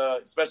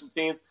on special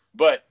teams.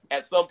 But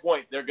at some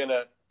point, they're going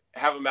to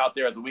have him out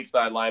there as a weak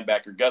side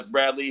linebacker. Gus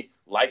Bradley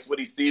likes what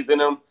he sees in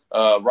him.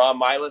 Ron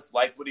Milas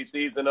likes what he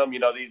sees in him.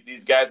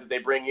 These guys that they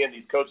bring in,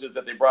 these coaches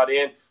that they brought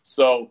in.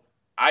 So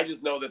I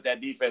just know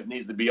that defense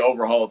needs to be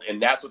overhauled,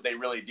 and that's what they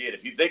really did.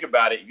 If you think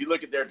about it, if you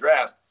look at their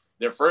drafts,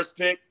 Their first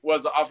pick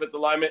was an offensive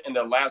lineman, and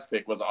their last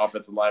pick was an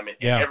offensive lineman,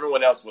 and Yeah.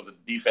 everyone else was a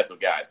defensive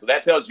guy. So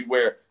that tells you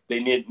where they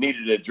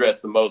needed to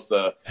address the most.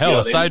 Hell,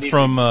 aside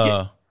from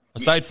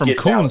get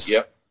Kuntz, talent.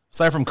 Yep.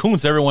 aside from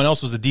Kuntz, everyone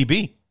else was a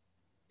DB.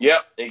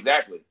 Yep,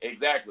 exactly.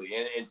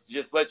 And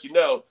just let you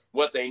know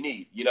what they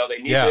need. You know, they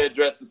need Yeah. to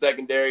address the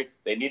secondary.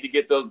 They need to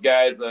get those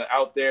guys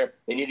out there.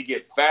 They need to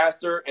get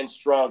faster and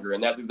stronger,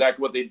 and that's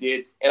exactly what they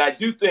did. And I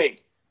do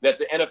think that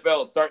the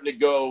NFL is starting to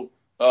go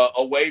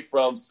away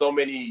from so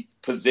many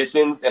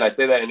positions, and I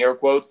say that in air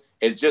quotes,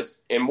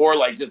 and more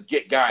like just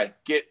get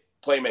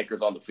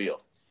playmakers on the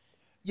field.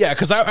 Yeah,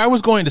 because I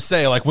was going to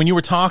say, like, when you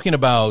were talking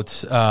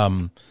about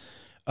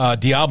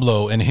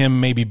Diablo and him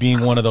maybe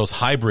being one of those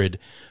hybrid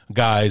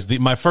guys,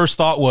 my first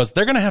thought was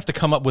they're going to have to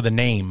come up with a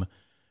name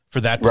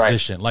for that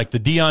position, like the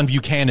Deion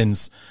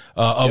Buchanans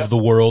of the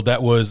world.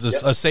 That was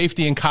a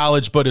safety in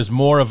college, but is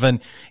more of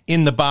an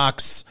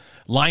in-the-box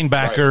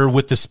linebacker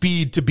with the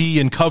speed to be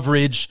in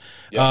coverage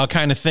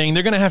kind of thing.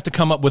 They're going to have to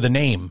come up with a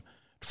name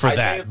for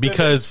that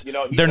because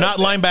they're not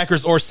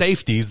linebackers or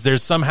safeties.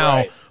 There's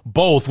somehow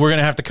both. We're going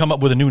to have to come up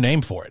with a new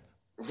name for it.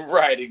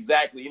 Right,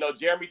 exactly.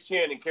 Jeremy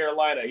Chin in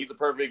Carolina, he's a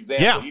perfect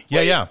example. He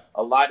played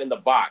a lot in the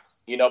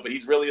box, but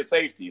he's really a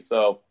safety.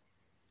 So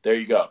there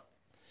you go.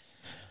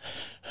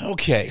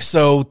 Okay,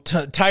 so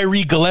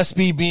Tyree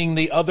Gillespie being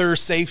the other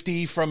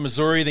safety from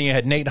Missouri. Then you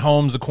had Nate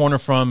Holmes, a corner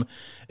from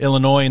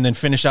Illinois, and then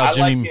finish out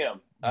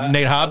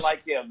Nate Hobbs. I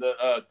like him.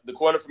 The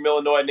corner from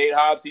Illinois, Nate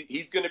Hobbs.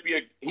 He's going to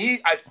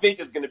be I think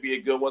is going to be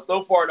a good one.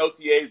 So far in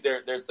OTAs,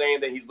 they're saying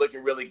that he's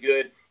looking really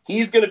good.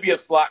 He's going to be a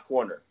slot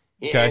corner.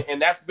 Okay.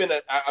 And that's been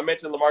I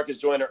mentioned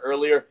LaMarcus Joyner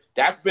earlier.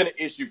 That's been an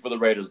issue for the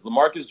Raiders.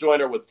 LaMarcus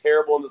Joyner was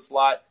terrible in the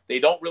slot. They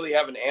don't really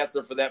have an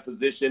answer for that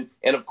position.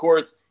 And, of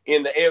course,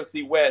 in the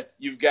AFC West,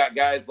 you've got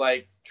guys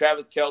like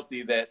Travis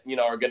Kelce that,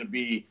 are going to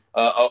be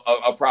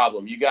a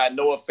problem. You got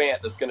Noah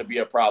Fant that's going to be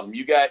a problem.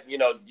 You got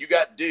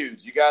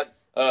dudes. You got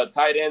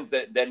tight ends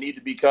that need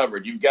to be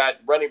covered. You've got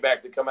running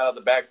backs that come out of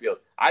the backfield.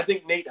 I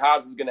think Nate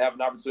Hobbs is going to have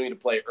an opportunity to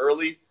play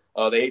early.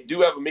 They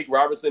do have Amik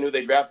Robertson, who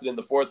they drafted in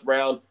the 4th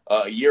round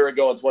a year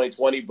ago in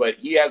 2020, but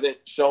he hasn't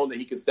shown that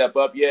he can step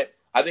up yet.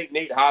 I think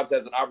Nate Hobbs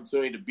has an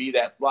opportunity to be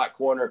that slot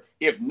corner.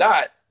 If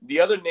not, the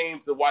other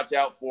names to watch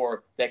out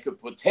for that could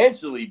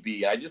potentially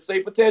be, I just say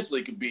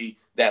potentially could be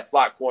that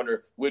slot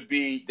corner, would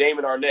be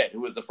Damon Arnett,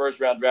 who was the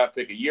 1st-round draft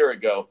pick a year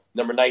ago,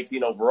 number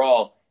 19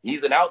 overall.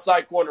 He's an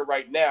outside corner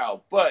right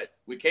now, but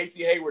with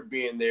Casey Hayward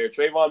being there,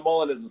 Trayvon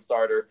Mullen is a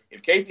starter.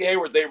 If Casey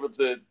Hayward's able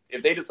to,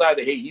 if they decide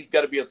that, hey, he's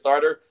got to be a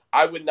starter,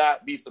 I would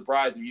not be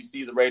surprised if you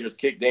see the Raiders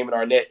kick Damon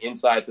Arnett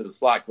inside to the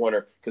slot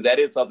corner, because that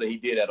is something he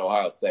did at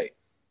Ohio State.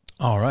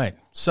 All right.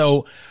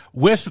 So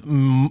with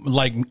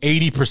like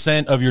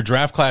 80% of your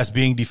draft class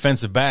being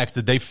defensive backs,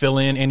 did they fill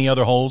in any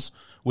other holes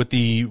with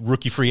the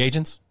rookie free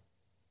agents?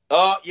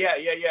 Yeah.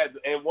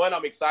 And one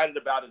I'm excited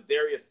about is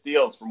Darius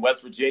Steele from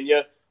West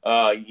Virginia.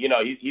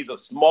 He's a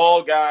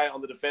small guy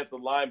on the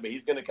defensive line, but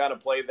he's going to kind of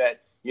play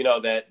that,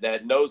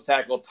 that nose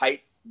tackle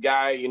type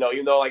guy,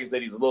 even though, like I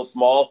said, he's a little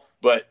small,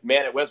 but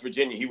man, at West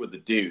Virginia, he was a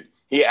dude.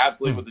 He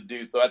absolutely was a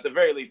dude. So at the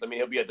very least,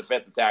 he'll be a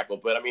defensive tackle,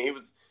 but he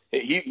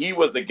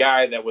was a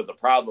guy that was a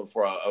problem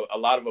for a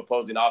lot of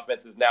opposing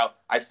offenses. Now,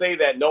 I say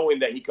that knowing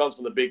that he comes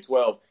from the Big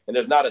 12, and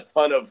there's not a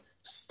ton of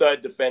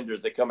stud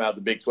defenders that come out of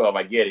the Big 12.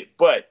 I get it.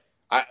 But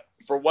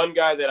for one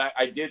guy that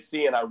I did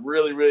see and I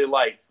really, really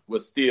like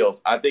was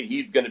Steels. I think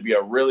he's going to be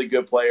a really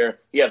good player.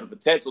 He has the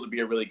potential to be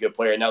a really good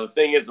player. Now, the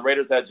thing is, the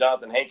Raiders have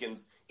Jonathan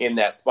Hankins in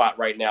that spot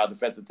right now,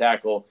 defensive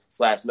tackle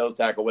 / nose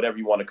tackle, whatever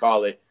you want to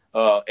call it.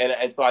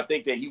 And so I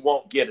think that he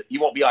won't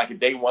be like a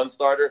day one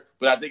starter,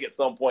 but I think at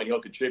some point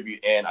he'll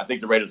contribute, and I think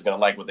the Raiders are going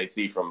to like what they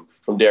see from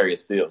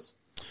Darius Steels.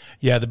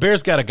 Yeah, the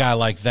Bears got a guy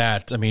like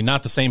that.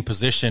 Not the same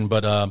position,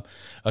 but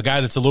a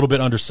guy that's a little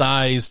bit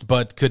undersized,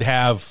 but could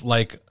have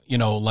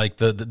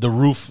the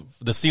roof,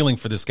 the ceiling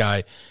for this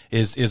guy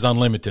is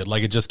unlimited.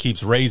 Like, it just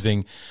keeps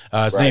raising.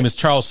 His name is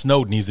Charles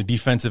Snowden. He's a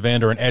defensive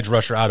end or an edge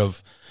rusher out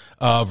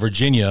of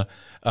Virginia,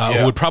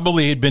 who would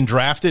probably have been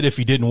drafted if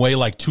he didn't weigh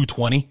like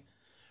 220.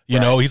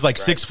 He's like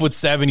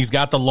 6'7". He's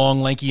got the long,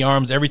 lanky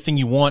arms, everything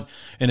you want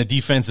in a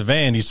defensive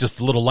end. He's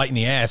just a little light in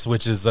the ass,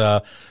 which is,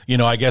 I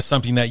guess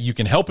something that you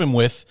can help him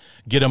with,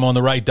 get him on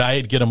the right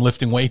diet, get him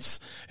lifting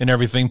weights and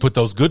everything, put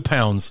those good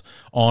pounds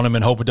on him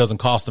and hope it doesn't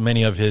cost him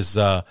any of his,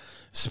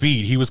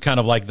 speed. He was kind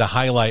of like the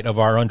highlight of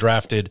our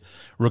undrafted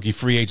rookie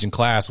free agent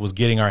class, was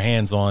getting our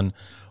hands on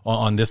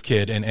this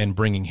kid and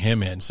bringing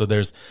him in. So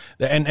there's,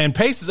 and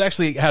Pace has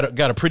actually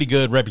got a pretty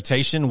good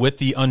reputation with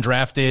the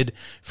undrafted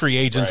free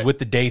agents, with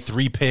the day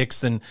 3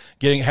 picks, and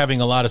having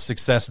a lot of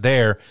success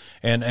there,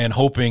 and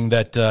hoping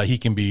that he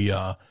can be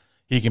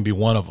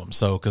one of them.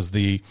 So, cause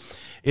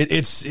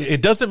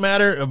it doesn't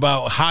matter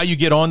about how you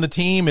get on the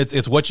team.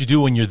 It's what you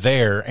do when you're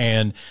there.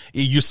 And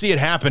you see it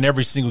happen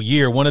every single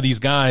year. One of these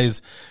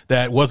guys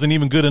that wasn't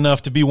even good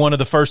enough to be one of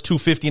the first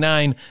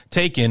 259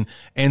 taken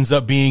ends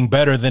up being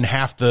better than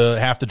half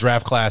the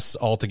draft class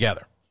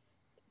altogether.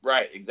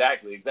 Right,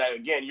 exactly.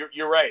 Again,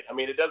 you're right. I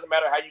mean, it doesn't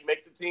matter how you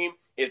make the team.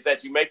 It's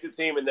that you make the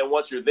team, and then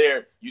once you're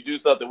there, you do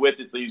something with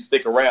it, so you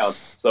stick around.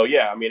 So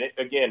yeah, I mean,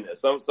 again,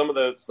 some of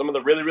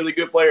the really, really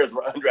good players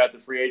were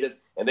undrafted free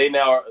agents, and they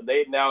now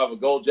have a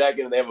gold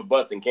jacket and they have a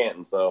bust in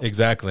Canton. So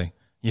exactly.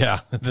 Yeah,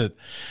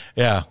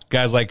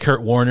 guys like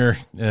Kurt Warner,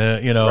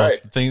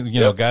 right. things,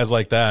 guys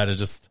like that. It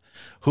just,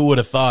 who would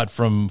have thought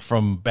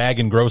from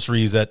bagging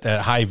groceries at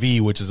Hy-Vee,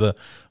 which is a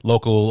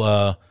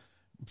local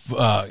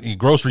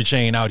grocery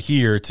chain out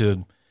here,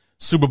 to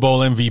Super Bowl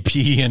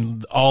MVP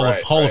and Hall of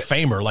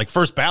Famer, like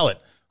first ballot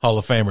Hall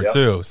of Famer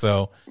too.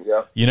 So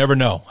you never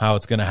know how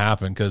it's going to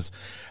happen, because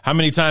how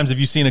many times have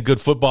you seen a good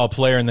football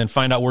player and then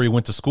find out where he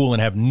went to school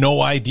and have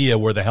no idea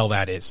where the hell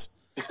that is?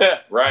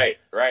 Right.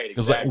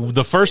 Because like,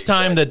 the first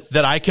time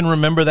that I can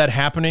remember that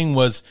happening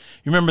was,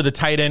 you remember the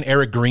tight end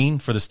Eric Green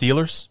for the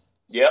Steelers?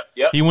 Yep.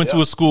 He went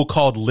to a school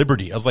called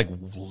Liberty. I was like,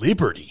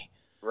 Liberty?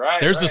 Right.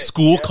 There's a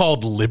school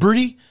called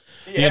Liberty?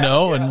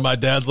 And my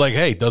dad's like,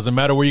 hey, doesn't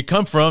matter where you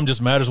come from,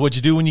 just matters what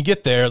you do when you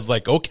get there. I was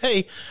like,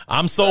 okay,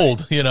 I'm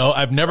sold.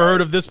 I've never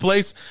heard of this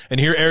place, and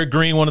here Eric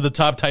Green, one of the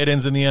top tight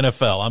ends in the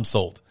NFL. I'm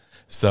sold.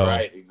 So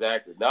right,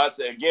 exactly. No,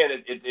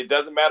 it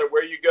doesn't matter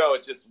where you go.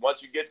 It's just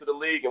once you get to the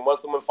league and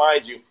once someone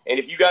finds you, and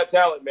if you got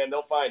talent, man,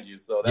 they'll find you.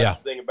 So that's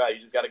the thing about it.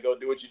 You just got to go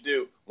do what you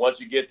do once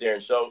you get there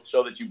and show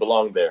that you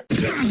belong there.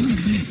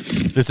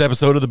 This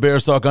episode of the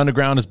Bears Talk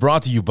Underground is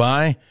brought to you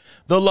by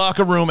the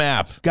Locker Room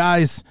app.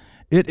 Guys,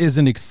 it is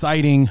an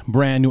exciting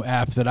brand new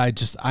app that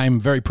I'm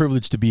very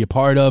privileged to be a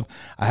part of.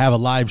 I have a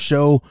live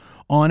show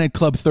on it,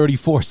 Club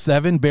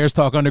 34/7. Bears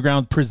Talk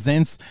Underground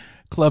presents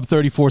Club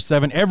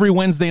 34/7 every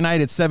Wednesday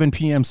night at 7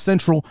 p.m.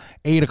 Central,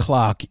 8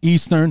 o'clock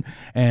Eastern.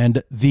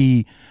 And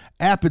the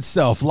app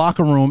itself,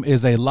 Locker Room,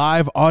 is a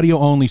live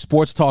audio-only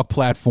sports talk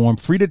platform,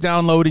 free to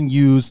download and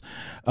use.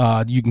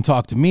 You can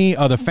talk to me,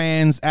 other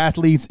fans,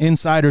 athletes,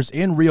 insiders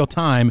in real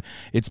time.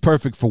 It's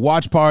perfect for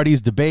watch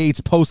parties,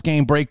 debates,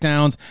 post-game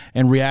breakdowns,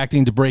 and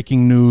reacting to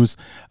breaking news,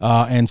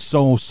 and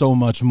so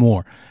much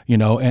more.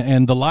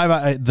 And the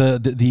live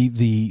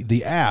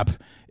the app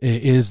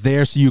is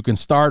there so you can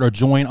start or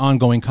join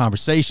ongoing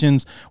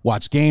conversations,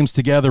 watch games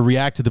together,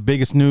 react to the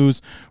biggest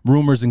news,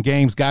 rumors, and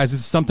games. Guys, this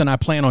is something I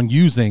plan on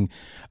using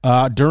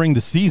during the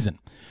season,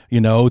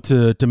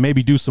 to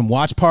maybe do some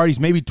watch parties.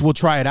 Maybe we'll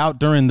try it out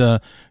during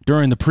the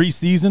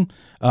preseason,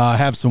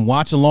 have some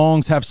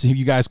watch-alongs, have some of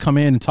you guys come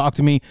in and talk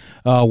to me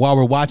while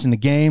we're watching the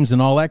games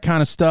and all that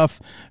kind of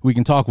stuff. We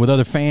can talk with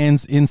other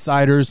fans,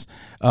 insiders,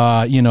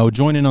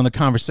 join in on the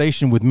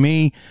conversation with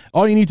me.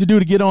 All you need to do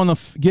to get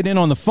in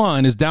on the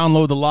fun is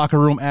download the Locker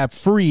Room app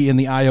free in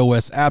the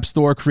iOS App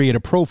Store, create a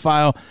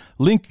profile,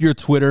 link your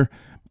Twitter,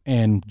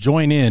 and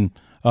join in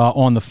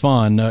on the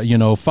fun.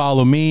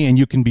 Follow me, and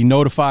you can be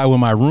notified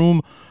when my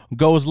room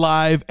goes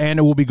live, and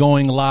it will be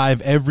going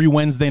live every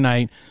Wednesday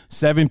night,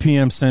 7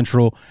 p.m.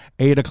 Central,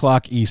 8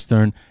 o'clock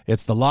Eastern.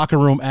 It's the Locker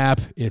Room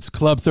app. It's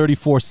Club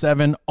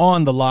 34/7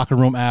 on the Locker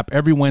Room app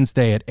every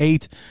Wednesday at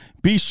 8.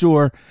 Be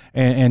sure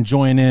and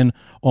join in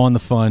on the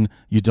fun.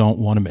 You don't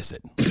want to miss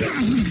it.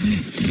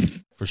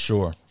 For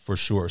sure.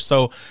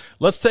 So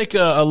let's take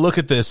a look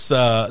at this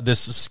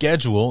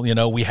schedule.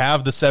 We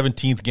have the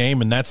 17th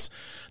game, and that's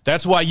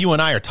why you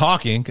and I are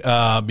talking,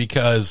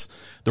 because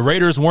the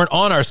Raiders weren't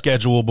on our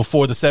schedule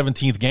before the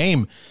 17th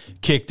game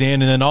kicked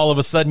in, and then all of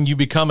a sudden you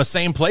become a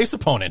same place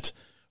opponent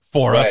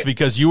for us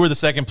because you were the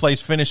second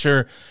place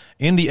finisher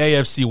in the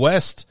AFC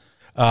West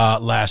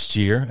last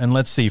year. And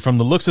let's see, from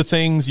the looks of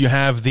things, you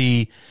have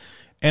the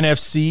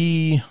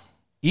NFC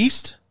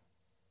East.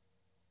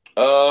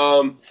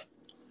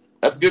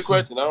 That's a good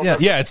question.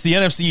 It's the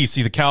NFC East.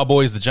 See the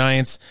Cowboys, the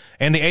Giants,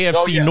 and the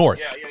AFC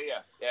North.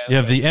 You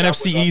have the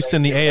NFC East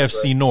and the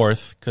AFC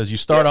North, because you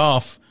start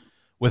off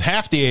with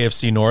half the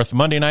AFC North,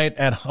 Monday night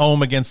at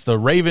home against the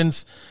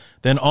Ravens,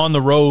 then on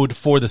the road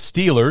for the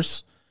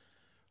Steelers,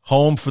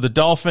 home for the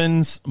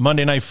Dolphins,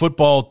 Monday Night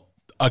Football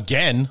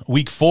again,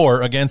 week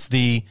 4 against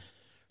the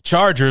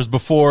Chargers,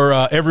 before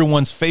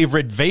everyone's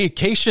favorite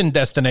vacation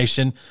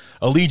destination,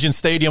 Allegiant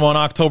Stadium, on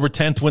October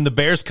 10th when the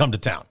Bears come to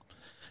town.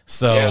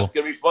 So it's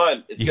gonna be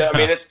fun. I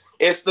mean,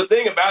 it's the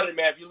thing about it,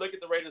 man. If you look at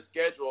the Raiders'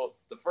 schedule,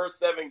 the first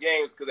 7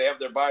 games, because they have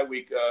their bye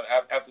week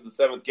after the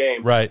 7th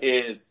game,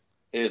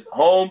 is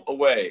home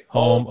away,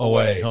 home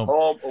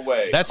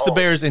away. That's the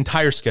Bears'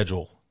 entire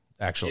schedule.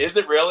 Actually, is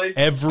it really?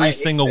 Every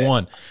single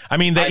one. I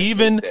mean, they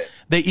even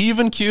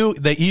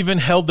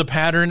held the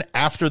pattern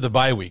after the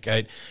bye week.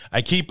 I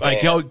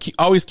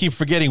always keep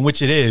forgetting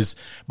which it is,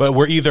 but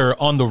we're either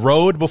on the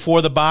road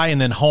before the bye and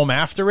then home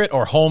after it,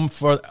 or home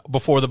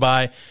before the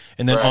bye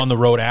and then on the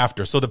road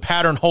after. So the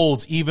pattern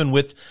holds even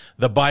with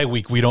the bye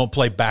week. We don't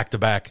play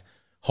back-to-back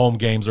home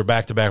games or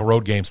back-to-back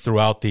road games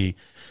throughout the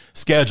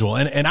schedule,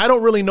 and I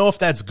don't really know if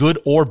that's good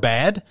or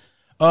bad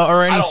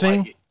or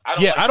anything.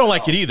 I don't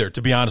like it either,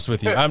 to be honest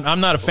with you. I'm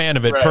not a fan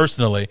of it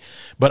personally,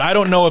 but I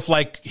don't know if,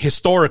 like,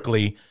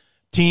 historically,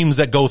 teams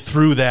that go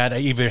through that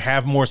either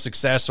have more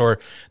success or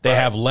they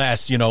have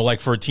less,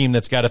 like for a team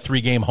that's got a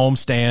 3-game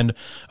homestand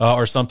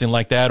or something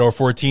like that, or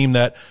for a team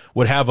that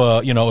would have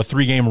a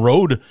 3-game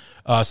road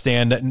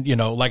stand that, you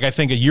know, like I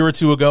think a year or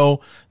two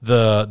ago,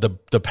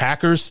 the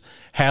Packers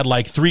had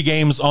like 3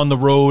 games on the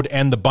road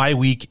and the bye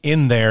week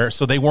in there.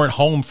 So they weren't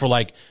home for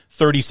like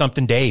 30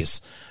 something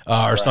days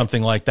or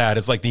something like that.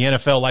 It's like the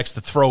NFL likes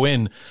to throw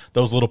in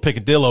those little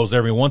picadillos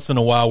every once in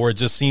a while where it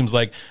just seems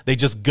like they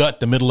just gut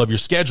the middle of your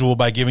schedule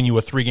by giving you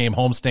a 3-game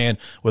homestand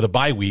with a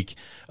bye week.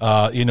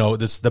 You know,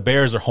 the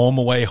Bears are home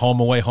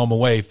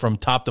away from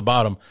top to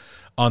bottom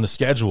on the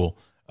schedule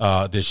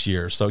this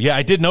year. So yeah,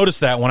 I did notice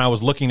that when I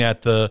was looking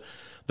at the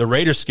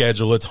Raiders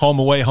schedule. It's home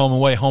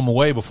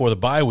away before the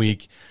bye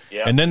week.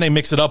 Yep. And then they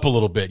mix it up a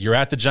little bit. You're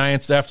at the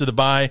Giants after the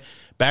bye,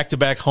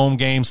 back-to-back home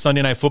games,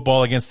 Sunday Night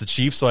Football against the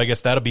Chiefs. So I guess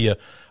that'll be a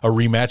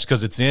rematch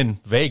because it's in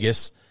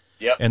Vegas.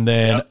 Yep. And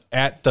then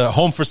at the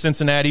home for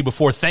Cincinnati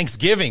before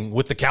Thanksgiving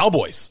with the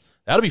Cowboys.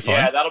 That'll be fun.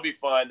 Yeah, that'll be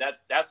fun.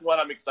 That's what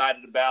I'm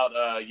excited about.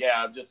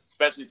 Just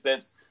especially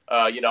since,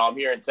 I'm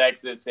here in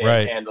Texas.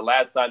 And the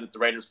last time that the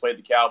Raiders played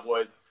the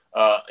Cowboys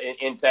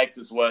in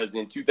Texas was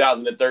in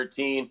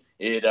 2013.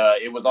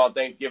 It was on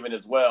Thanksgiving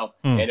as well,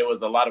 and it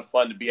was a lot of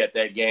fun to be at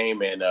that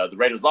game. And the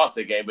Raiders lost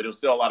that game, but it was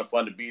still a lot of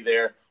fun to be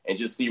there and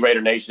just see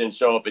Raider Nation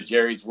show up at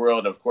Jerry's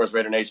World. And of course,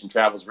 Raider Nation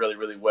travels really,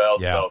 really well.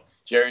 Yeah. So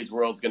Jerry's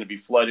World is going to be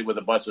flooded with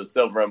a bunch of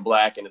silver and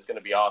black, and it's going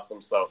to be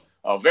awesome. So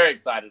very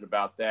excited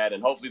about that.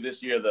 And hopefully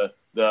this year the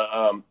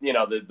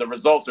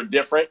results are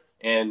different,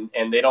 and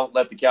they don't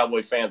let the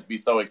Cowboy fans be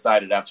so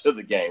excited after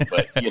the game.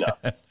 But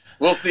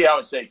we'll see how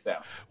it shakes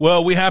out.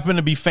 Well, we happen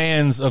to be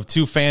fans of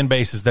 2 fan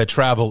bases that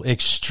travel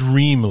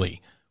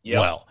extremely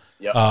well.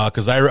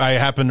 Because I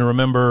happen to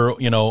remember,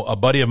 a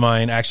buddy of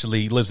mine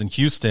actually lives in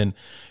Houston,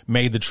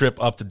 made the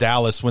trip up to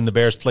Dallas when the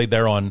Bears played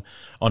there on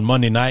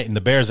Monday night, and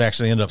the Bears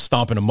actually ended up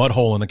stomping a mud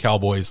hole in the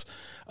Cowboys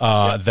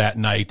that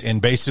night.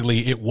 And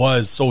basically it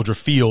was Soldier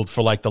Field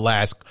for like the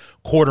last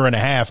quarter and a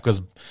half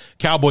because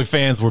Cowboy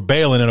fans were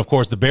bailing, and of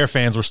course the Bear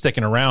fans were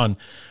sticking around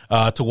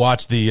to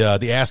watch the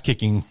ass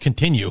kicking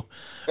continue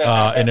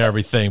and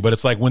everything. But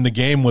it's like when the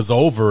game was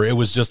over, it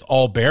was just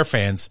all Bear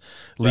fans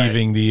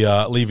leaving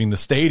the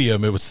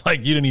stadium. It was like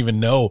you didn't even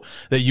know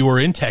that you were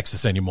in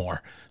Texas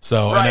anymore.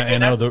 So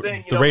and I know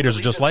the Raiders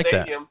are just like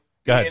that.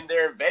 Being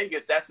there in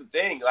Vegas, that's the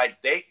thing.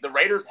 Like the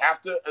Raiders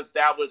have to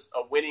establish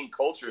a winning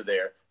culture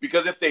there,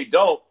 because if they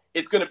don't,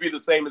 it's going to be the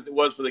same as it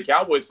was for the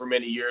Cowboys for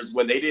many years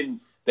when they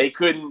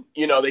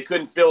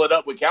couldn't fill it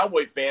up with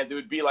Cowboy fans. It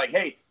would be like,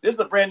 hey, this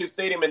is a brand new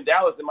stadium in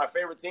Dallas and my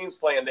favorite team's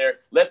playing there.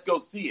 Let's go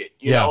see it.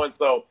 You know? And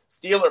so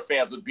Steeler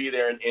fans would be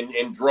there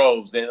in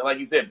droves. And like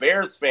you said,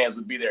 Bears fans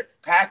would be there.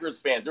 Packers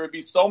fans. There would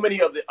be so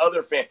many of the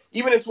other fans.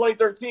 Even in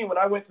 2013, when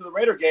I went to the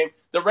Raider game,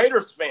 the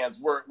Raiders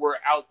fans were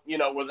out,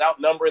 was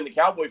outnumbering the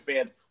Cowboy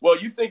fans.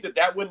 Well, you think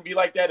that wouldn't be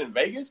like that in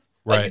Vegas?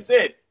 Like you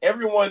said,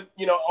 everyone,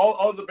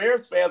 all the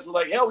Bears fans were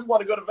like, hell, we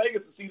want to go to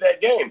Vegas to see that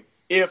game.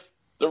 If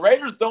the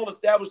Raiders don't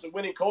establish a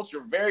winning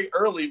culture very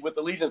early with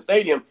Allegiant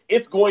Stadium,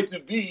 it's going to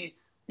be,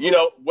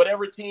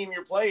 whatever team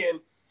you're playing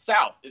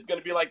south. It's going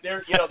to be like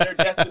their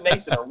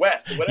destination, or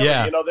west, or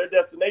whatever, their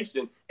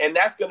destination. And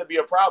that's going to be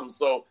a problem.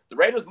 So the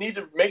Raiders need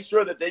to make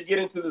sure that they get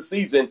into the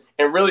season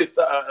and really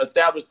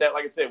establish that,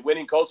 like I said,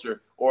 winning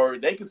culture, or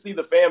they can see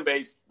the fan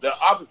base, the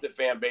opposite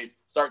fan base,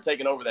 start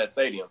taking over that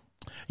stadium.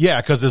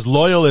 Yeah, because as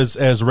loyal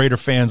as Raider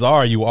fans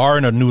are, you are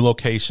in a new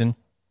location.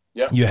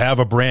 Yep. You have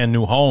a brand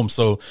new home,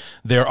 so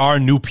there are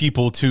new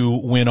people to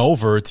win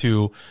over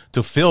to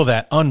fill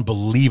that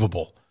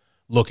unbelievable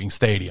looking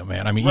stadium,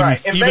 man. I mean,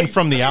 even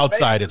from the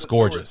outside, Vegas it's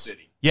gorgeous.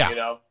 City,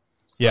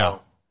 So.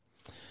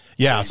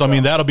 So I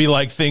mean, that'll be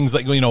like things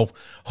like,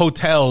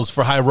 hotels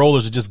for high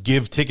rollers to just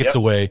give tickets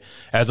away,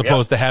 as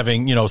opposed to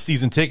having,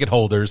 season ticket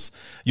holders.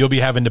 You'll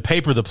be having to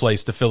paper the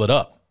place to fill it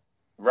up.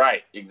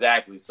 Right,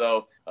 exactly.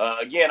 So,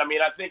 again, I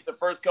mean, I think the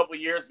first couple of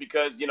years,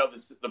 because,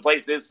 the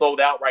place is sold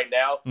out right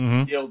now,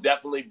 it'll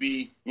definitely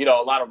be, a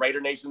lot of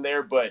Raider Nation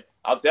there. But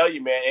I'll tell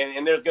you, man,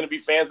 and there's going to be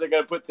fans that are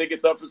going to put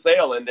tickets up for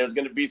sale. And there's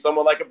going to be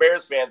someone like a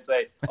Bears fan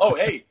say, oh,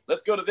 hey,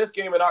 let's go to this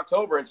game in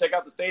October and check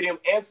out the stadium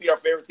and see our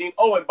favorite team.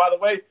 Oh, and by the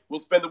way, we'll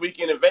spend the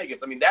weekend in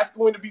Vegas. I mean, that's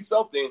going to be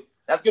something.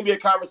 That's going to be a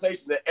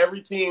conversation that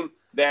every team,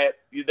 that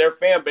their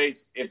fan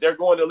base, if they're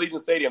going to Allegiant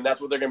Stadium, that's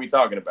what they're going to be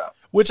talking about.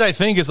 Which I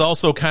think is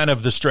also kind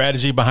of the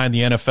strategy behind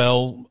the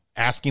NFL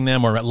asking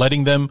them or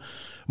letting them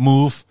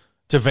move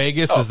to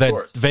Vegas, is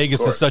that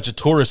Vegas is such a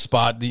tourist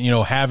spot.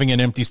 Having an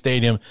empty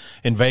stadium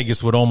in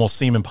Vegas would almost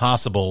seem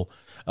impossible.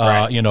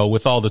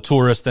 With all the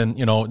tourists and,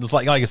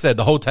 like I said,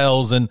 the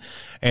hotels and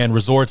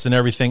resorts and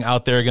everything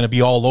out there are going to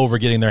be all over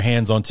getting their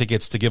hands on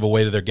tickets to give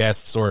away to their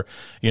guests, or,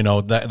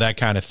 that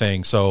kind of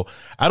thing. So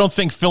I don't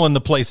think filling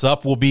the place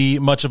up will be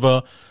much of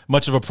a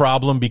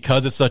problem,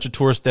 because it's such a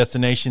tourist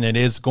destination. It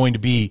is going to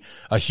be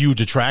a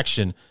huge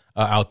attraction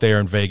out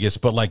there in Vegas.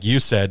 But like you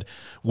said,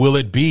 will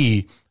it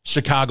be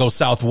Chicago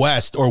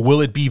Southwest, or will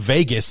it be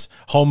Vegas,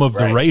 home of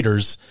the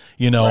Raiders?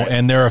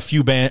 And there are a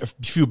few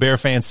Bear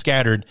fans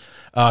scattered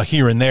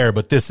here and there,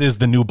 but this is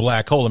the new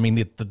black hole. I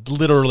mean,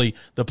 literally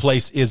the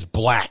place is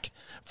black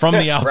from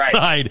the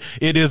outside,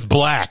 it is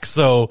black.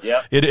 So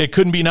it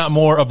couldn't be not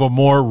more of a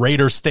more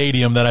Raider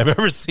stadium that I've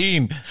ever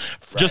seen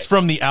just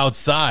from the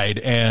outside.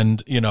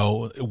 And, you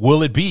know,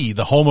 will it be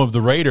the home of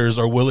the Raiders,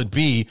 or will it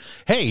be,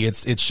 hey,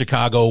 it's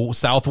Chicago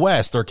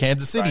Southwest or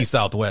Kansas City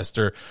Southwest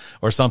or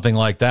something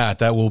like that?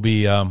 That will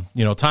be,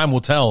 you know, time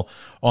will tell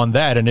on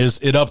that. And is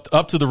it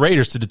up to the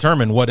Raiders to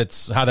determine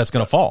how that's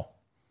going to fall?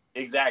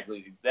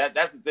 Exactly.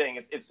 That's the thing.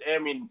 It's I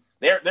mean,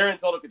 they're in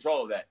total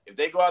control of that. If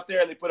they go out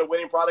there and they put a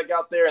winning product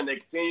out there and they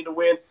continue to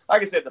win,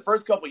 like I said, the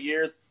first couple of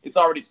years, it's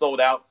already sold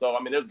out. So,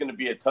 I mean, there's going to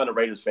be a ton of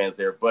Raiders fans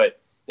there, but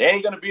they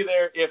ain't going to be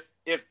there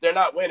if they're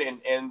not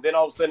winning. And then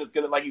all of a sudden it's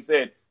going to, like you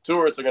said,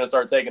 tourists are going to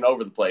start taking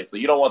over the place. So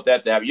you don't want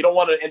that to happen. You don't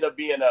want to end up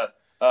being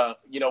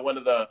one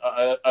of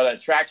an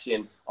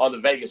attraction on the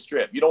Vegas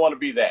Strip. You don't want to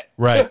be that.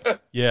 Right.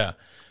 Yeah.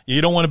 You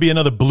don't want to be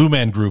another Blue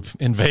Man Group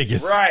in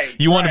Vegas. Right.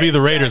 You want to be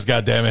the Raiders,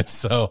 goddammit.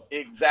 So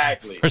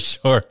exactly. For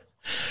sure.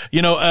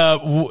 You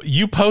know,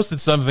 you posted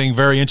something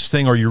very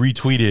interesting, or you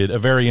retweeted a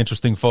very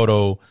interesting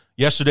photo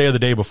yesterday or the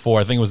day before.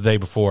 I think it was the day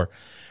before.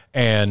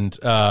 And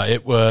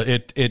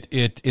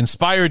it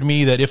inspired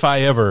me that if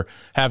I ever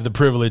have the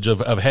privilege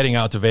of heading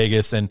out to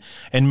Vegas and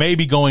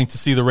maybe going to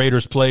see the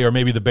Raiders play, or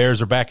maybe the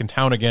Bears are back in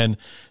town again,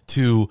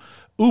 to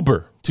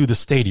Uber to the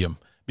stadium,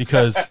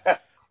 because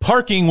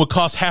parking would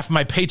cost half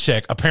my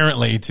paycheck,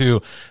 apparently,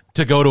 to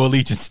go to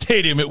Allegiant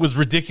Stadium. It was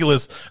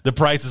ridiculous, the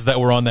prices that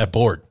were on that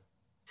board.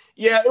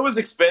 Yeah, it was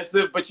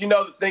expensive, but you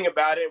know the thing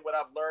about it, what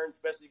I've learned,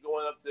 especially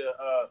going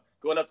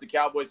up to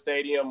Cowboy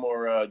Stadium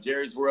or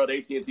Jerry's World,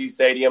 AT&T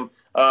Stadium.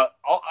 All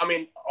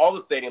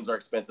the stadiums are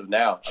expensive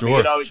now.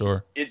 Sure,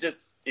 sure. It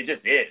just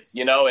is,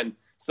 you know, and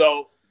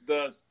so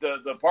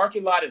the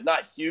parking lot is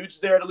not huge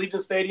there at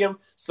Allegiant Stadium.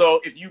 So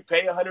if you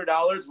pay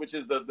 $100, which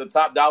is the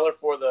top dollar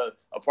for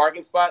a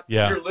parking spot,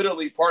 you're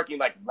literally parking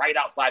like right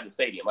outside the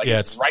stadium. Like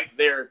it's right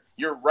there.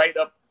 You're right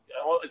up.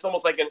 It's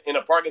almost like in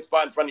a parking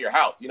spot in front of your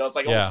house. You know, it's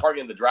like almost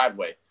parking in the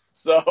driveway.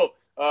 So,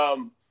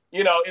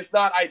 you know, it's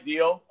not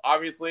ideal.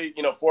 Obviously,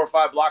 you know, 4 or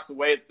 5 blocks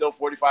away, it's still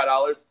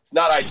 $45. It's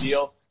not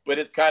ideal, but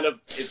it's kind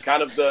of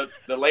the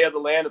lay of the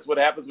land. It's what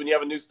happens when you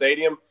have a new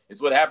stadium.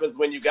 It's what happens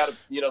when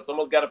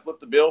someone's got to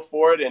flip the bill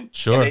for it. And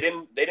they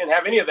didn't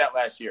have any of that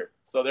last year.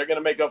 So they're going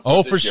to make up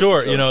for it for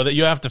sure. You know, that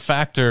you have to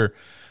factor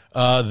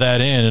that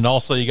in. And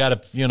also you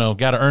got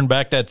to earn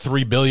back that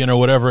 $3 billion or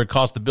whatever it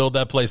costs to build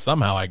that place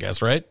somehow, I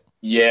guess, right?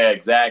 Yeah,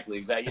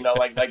 exactly. You know,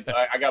 like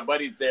I got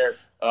buddies there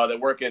that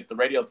work at the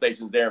radio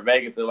stations there in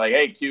Vegas. They're like,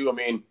 hey, Q, I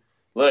mean,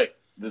 look,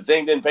 the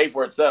thing didn't pay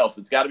for itself.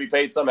 It's got to be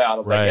paid somehow. And I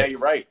was like, yeah, you're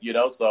right. You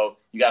know, so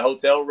you got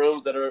hotel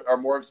rooms that are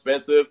more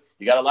expensive.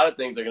 You got a lot of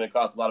things that are going to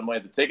cost a lot of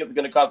money. The tickets are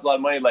going to cost a lot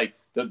of money. Like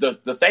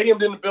the stadium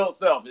didn't build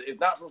itself. It's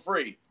not for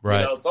free.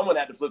 Right. You know, someone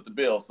had to flip the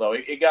bill. So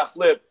it got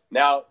flipped.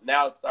 Now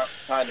it's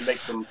time to make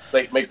some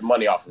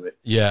money off of it.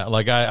 Yeah,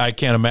 like I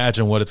can't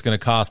imagine what it's going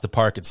to cost to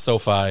park at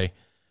SoFi.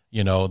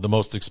 You know, the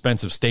most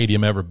expensive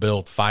stadium ever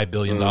built, $5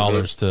 billion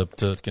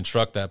to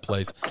construct that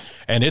place.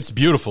 And it's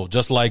beautiful,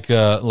 just like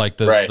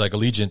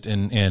Allegiant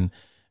in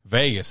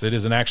Vegas. It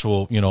is an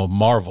actual, you know,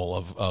 marvel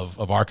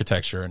of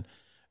architecture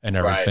and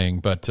everything.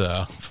 But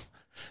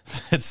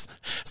it's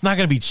not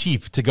going to be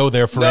cheap to go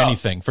there for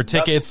anything. For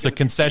tickets,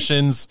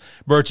 concessions,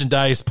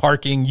 merchandise,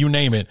 parking, you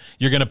name it.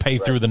 You're going to pay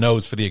through the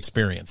nose for the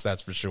experience,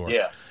 that's for sure.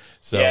 Yeah.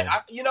 So,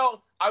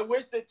 I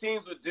wish that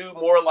teams would do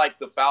more like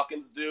the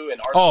Falcons do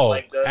and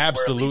does, absolutely. Where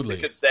at least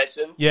the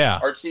concessions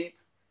are cheap,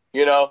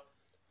 you know,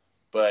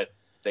 but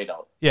they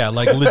don't. Yeah,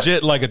 like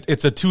legit, like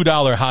it's a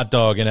 $2 hot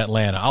dog in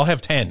Atlanta. I'll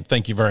have 10,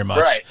 thank you very much.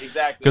 Right,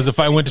 exactly. Because if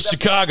I went to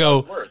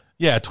Chicago,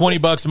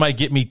 $20 might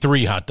get me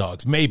 3 hot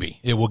dogs. Maybe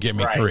it will get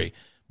me 3.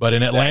 But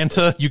in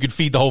Atlanta, you could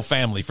feed the whole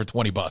family for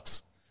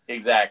 $20.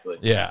 Exactly.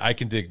 Yeah, I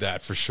can dig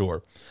that for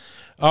sure.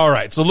 All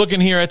right, so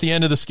looking here at the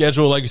end of the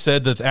schedule, like you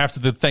said, that after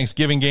the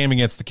Thanksgiving game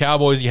against the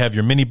Cowboys, you have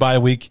your mini bye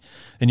week,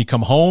 and you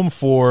come home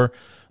for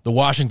the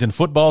Washington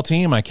football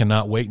team. I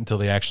cannot wait until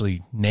they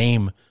actually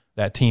name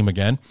that team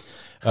again.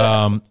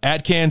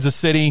 At Kansas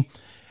City,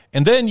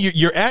 and then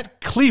you're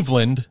at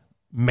Cleveland,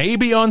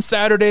 maybe on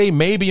Saturday,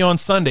 maybe on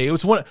Sunday. It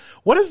was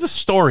what is the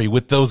story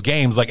with those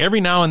games? Like every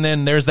now and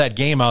then there's that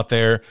game out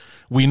there.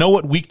 We know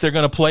what week they're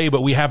going to play,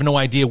 but we have no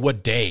idea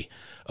what day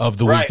of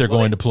the week they're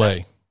going to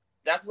play.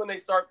 That's when they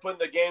start putting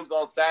the games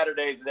on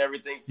Saturdays and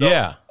everything. So,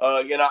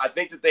 I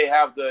think that they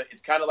have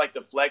it's kind of like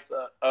the flex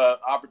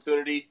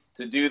opportunity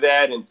to do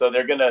that. And so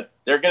they're going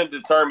to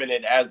determine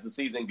it as the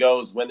season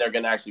goes when they're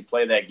going to actually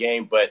play that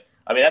game. But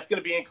I mean, that's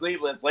going to be in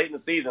Cleveland. It's late in the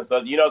season.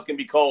 So, you know, it's going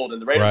to be cold.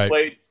 And the Raiders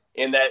played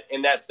in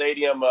that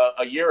stadium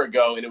a year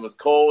ago, and it was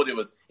cold.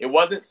 It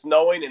wasn't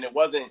snowing and it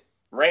wasn't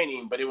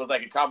raining, but it was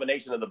like a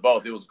combination of the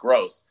both. It was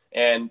gross.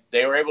 And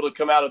they were able to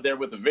come out of there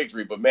with a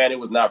victory, but man, it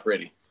was not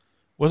pretty.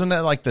 Wasn't that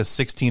like the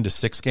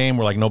 16-6 game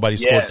where like nobody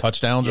scored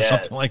touchdowns or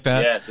something like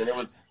that? Yes, and it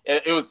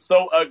was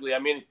so ugly. I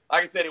mean,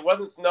 like I said, it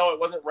wasn't snow, it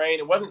wasn't rain,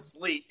 it wasn't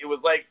sleet. It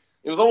was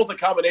almost a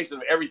combination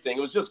of everything.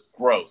 It was just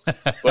gross,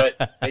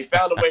 but they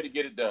found a way to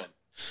get it done.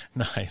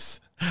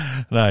 Nice.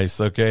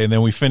 Nice. Okay. And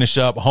then we finish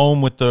up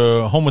home with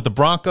the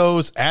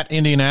Broncos at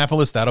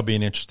Indianapolis. That'll be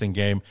an interesting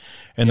game.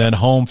 And then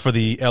home for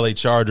the LA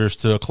Chargers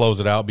to close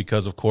it out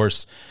because, of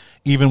course,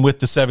 even with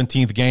the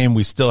 17th game,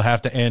 we still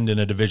have to end in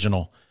a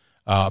divisional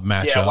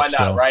matchup. Yeah, why not,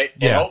 so, right?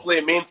 Yeah. And hopefully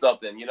it means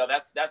something.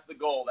 That's the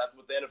goal. That's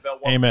what the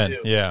NFL wants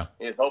to do. Yeah.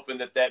 Is hoping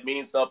that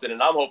means something,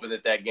 and I'm hoping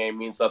that game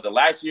means something.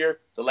 Last year,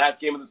 the last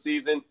game of the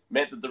season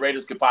meant that the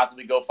Raiders could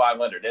possibly go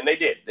 500, and they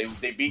did.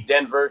 They beat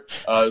Denver.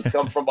 It was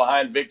come from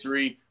behind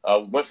victory,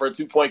 went for a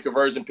 2-point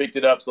conversion, picked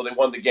it up, so they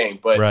won the game.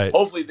 But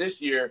hopefully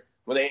this year,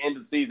 when they end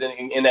the season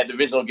in that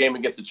divisional game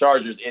against the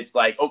Chargers, it's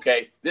like,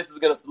 okay, this is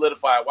going to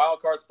solidify a wild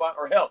card spot,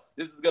 or hell,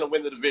 this is going to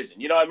win the division.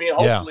 You know what I mean?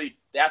 Hopefully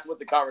that's what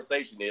the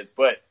conversation is,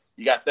 but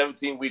you got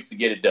 17 weeks to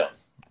get it done.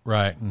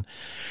 Right.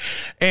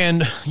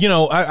 And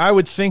I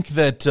would think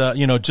that,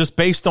 just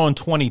based on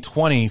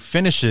 2020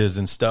 finishes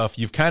and stuff,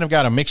 you've kind of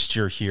got a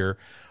mixture here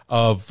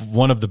of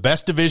one of the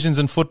best divisions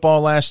in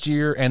football last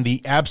year and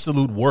the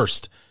absolute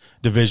worst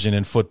division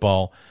in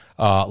football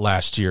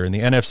last year. And the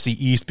NFC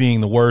East being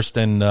the worst,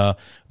 and the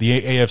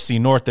AFC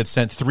North that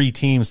sent 3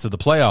 teams to the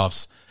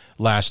playoffs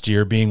last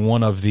year being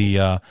one of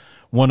the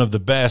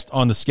best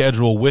on the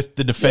schedule, with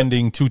the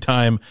defending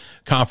 2-time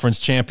conference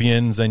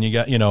champions. And you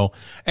got,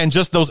 and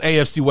just those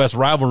AFC West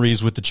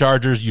rivalries with the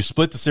Chargers. You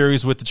split the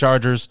series with the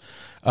Chargers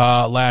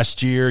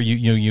last year.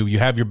 You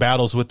have your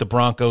battles with the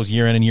Broncos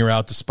year in and year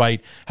out,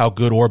 despite how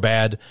good or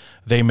bad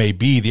they may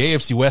be. The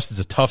AFC West is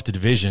a tough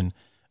division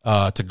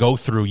to go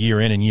through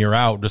year in and year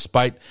out,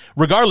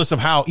 regardless of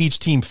how each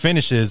team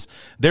finishes.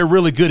 They're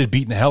really good at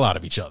beating the hell out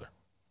of each other.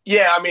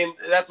 Yeah, I mean,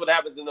 that's what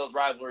happens in those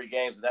rivalry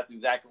games, and that's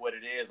exactly what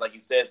it is. Like you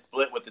said,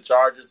 split with the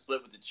Chargers,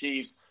 split with the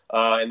Chiefs,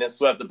 and then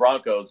swept the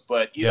Broncos.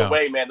 But either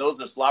way, man,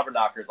 those are slobber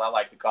knockers, I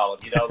like to call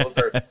them.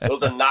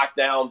 Those are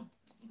knockdown,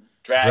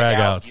 drag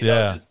outs.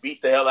 Just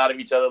beat the hell out of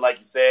each other, like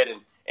you said,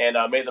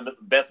 and may the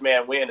best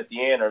man win at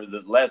the end, or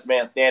the last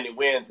man standing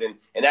wins, and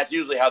that's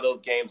usually how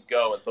those games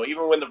go. And so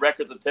even when the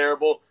records are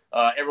terrible,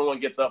 everyone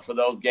gets up for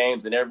those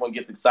games, and everyone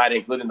gets excited,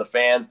 including the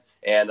fans,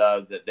 and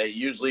they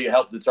usually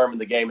help determine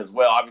the game as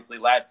well. Obviously,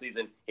 last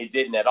season it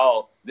didn't at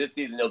all. This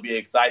season it'll be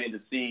exciting to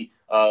see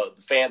the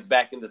fans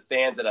back in the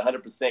stands at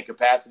 100%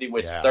 capacity,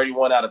 which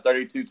 31 out of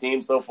 32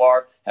 teams so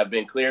far have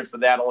been cleared for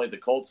that. Only the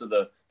Colts are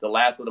the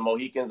last of the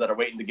Mohicans that are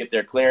waiting to get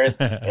their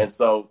clearance. And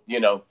so,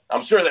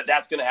 I'm sure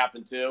that's going to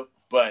happen too.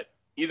 But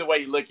either way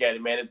you look at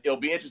it, man, it'll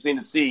be interesting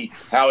to see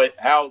how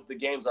the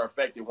games are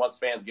affected once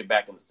fans get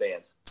back in the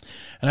stands.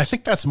 And I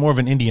think that's more of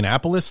an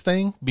Indianapolis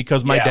thing,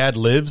 because my dad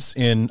lives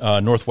in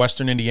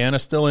northwestern Indiana,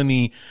 still in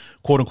the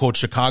quote-unquote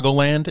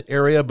Chicagoland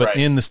area, but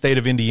in the state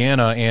of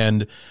Indiana.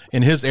 And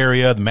in his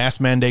area, the mask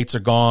mandates are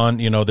gone.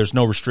 There's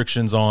no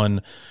restrictions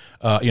on,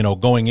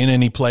 going in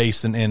any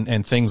place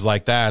and things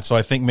like that. So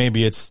I think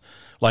maybe it's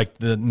like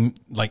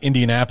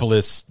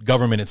Indianapolis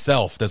government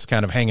itself that's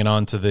kind of hanging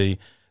on to the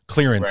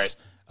clearance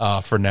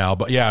for now.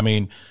 But yeah, I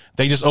mean,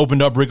 they just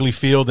opened up Wrigley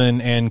Field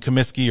and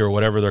Comiskey, or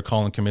whatever they're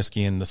calling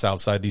Comiskey in the South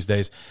Side these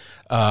days.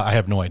 I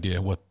have no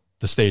idea what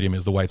the stadium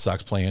is the White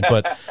Sox playing,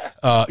 but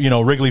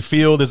Wrigley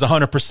Field is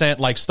 100%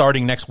 like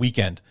starting next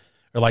weekend,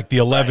 or like the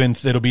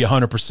 11th, it'll be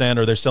 100%,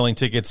 or they're selling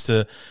tickets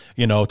to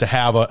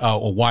have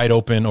a wide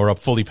open or a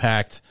fully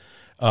packed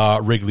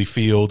Wrigley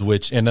Field,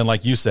 and then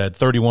like you said,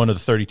 31 of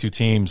the 32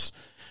 teams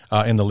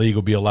in the league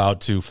will be allowed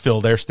to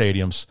fill their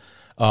stadiums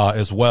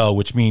as well,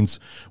 which means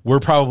we're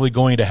probably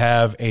going to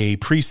have a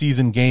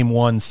preseason game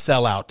 1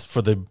 sellout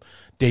for the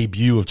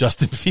debut of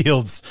Justin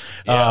Fields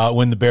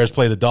when the Bears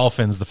play the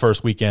Dolphins the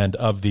first weekend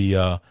of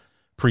the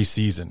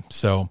preseason.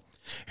 So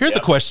here's a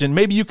question.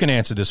 Maybe you can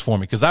answer this for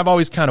me, because I've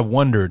always kind of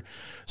wondered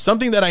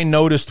something that I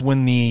noticed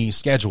when the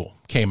schedule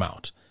came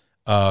out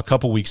a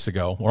couple weeks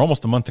ago, or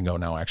almost a month ago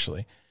now,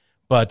 actually.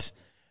 But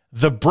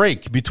the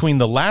break between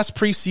the last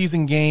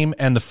preseason game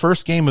and the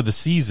first game of the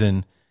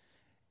season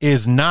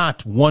is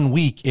not 1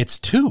 week, it's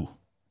 2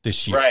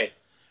 this year. Right.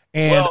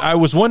 And I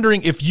was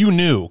wondering if you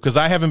knew, because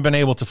I haven't been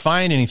able to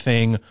find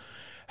anything,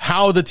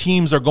 how the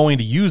teams are going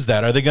to use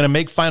that. Are they going to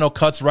make final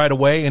cuts right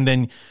away and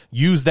then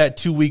use that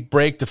 2-week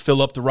break to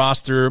fill up the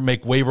roster,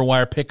 make waiver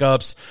wire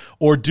pickups,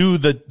 or do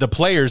the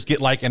players get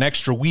like an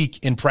extra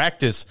week in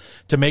practice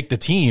to make the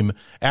team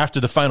after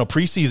the final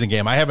preseason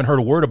game? I haven't heard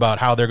a word about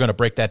how they're going to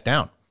break that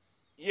down.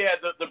 Yeah,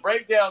 the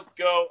breakdowns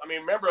go. I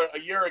mean, remember a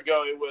year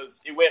ago it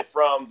went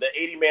from the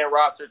 80-man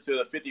roster to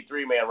the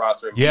 53-man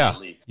roster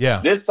immediately. Yeah.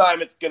 This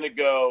time it's going to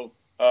go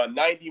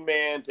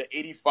 90-man to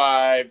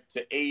 85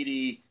 to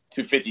 80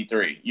 to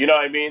 53. You know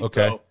what I mean?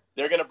 Okay. So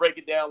they're going to break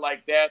it down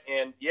like that,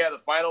 and the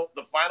final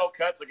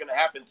cuts are going to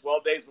happen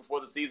 12 days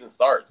before the season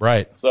starts.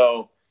 Right.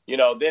 So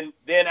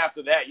then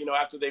after that,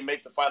 after they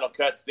make the final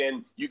cuts,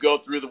 then you go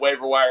through the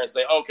waiver wire and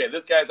say, okay,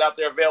 this guy's out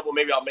there available.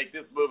 Maybe I'll make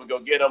this move and go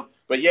get him.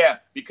 But yeah,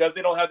 because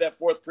they don't have that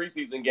 4th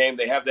preseason game,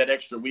 they have that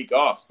extra week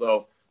off.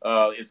 So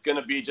it's going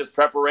to be just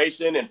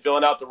preparation and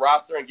filling out the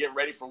roster and getting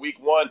ready for week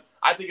 1.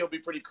 I think it'll be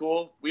pretty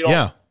cool. We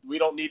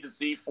don't need to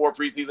see 4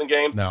 preseason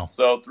games. No.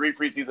 So 3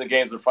 preseason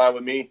games are fine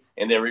with me,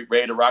 and they're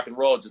ready to rock and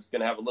roll. Just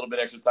going to have a little bit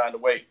extra time to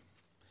wait.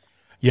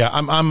 Yeah,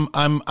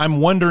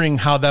 I'm wondering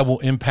how that will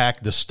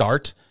impact the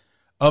start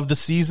of the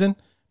season,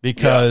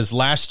 because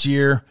last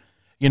year,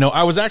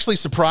 I was actually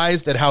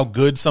surprised at how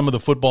good some of the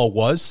football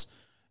was,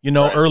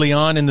 early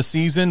on in the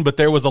season, but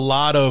there was a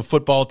lot of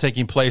football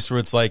taking place where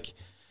it's like,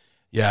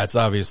 yeah, it's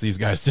obvious these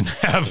guys didn't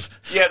have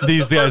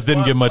these guys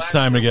didn't get much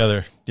time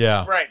together.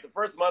 Yeah. Right. The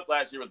first month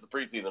last year was the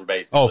preseason,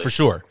 basically. Oh, for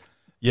sure.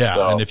 Yeah,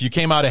 so, and if you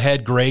came out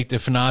ahead, great.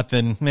 If not,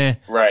 then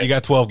you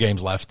got 12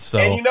 games left. So,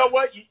 and you know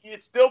what?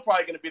 It's still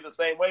probably going to be the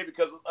same way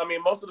because,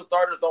 most of the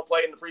starters don't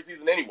play in the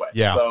preseason anyway.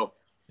 Yeah. So,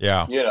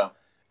 yeah.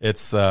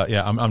 It's,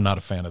 I'm not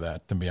a fan of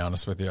that, to be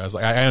honest with you. I was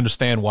like, I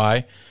understand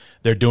why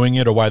they're doing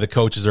it or why the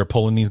coaches are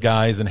pulling these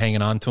guys and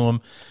hanging on to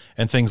them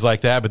and things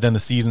like that. But then the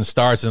season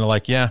starts and they're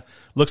like,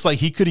 looks like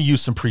he could have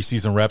used some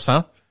preseason reps,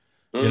 huh?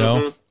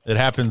 It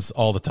happens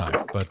all the time,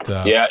 but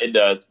yeah, it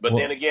does. But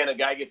then again, a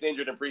guy gets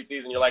injured in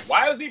preseason. You're like,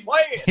 why is he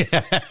playing?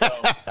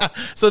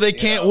 So they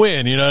can't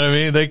win. You know what I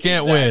mean? They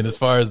can't win as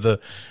far as the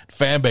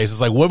fan base.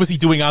 It's like, what was he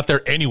doing out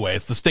there anyway?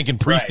 It's the stinking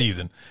preseason.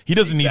 Right. He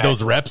doesn't need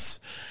those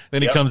reps.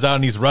 Then he comes out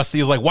and he's rusty.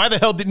 He's like, why the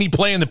hell didn't he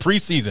play in the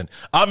preseason?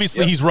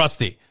 Obviously, he's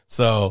rusty.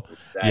 So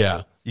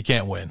you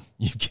can't win.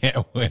 You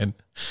can't win.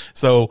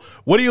 So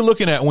what are you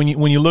looking at when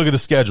you look at the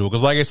schedule?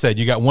 Because like I said,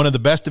 you got one of the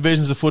best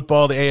divisions of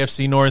football, the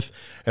AFC North,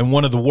 and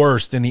one of the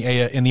worst in the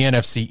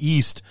NFC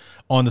East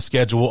on the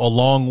schedule,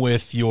 along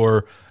with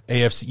your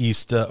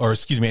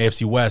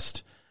AFC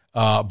West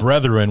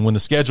brethren. When the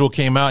schedule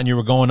came out and you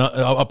were going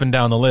up and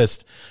down the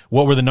list,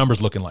 what were the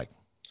numbers looking like?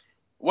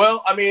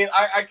 Well,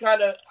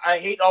 I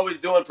hate always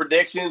doing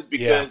predictions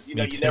because you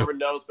never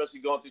know,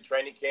 especially going through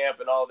training camp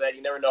and all that.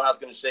 You never know how it's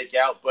going to shake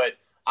out, but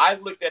I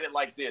looked at it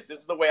like this. This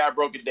is the way I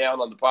broke it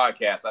down on the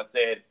podcast. I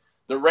said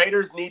the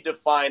Raiders need to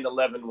find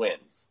 11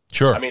 wins.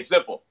 Sure.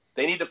 Simple.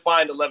 They need to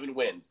find 11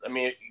 wins.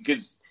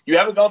 Because you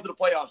haven't gone to the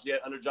playoffs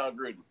yet under John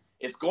Gruden.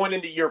 It's going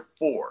into year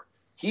 4.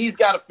 He's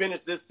got to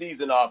finish this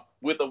season off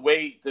with a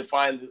way to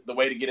find the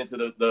way to get into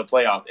the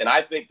playoffs. And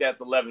I think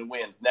that's 11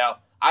 wins. Now,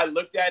 I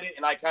looked at it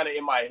and I kind of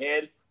in my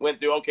head went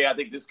through, okay, I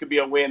think this could be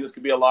a win. This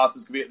could be a loss.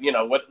 This could be,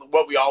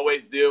 what we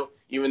always do,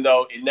 even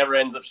though it never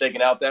ends up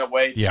shaking out that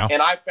way. Yeah.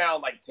 And I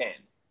found like 10.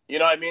 You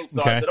know what I mean?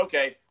 So I said,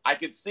 okay, I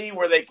could see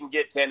where they can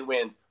get 10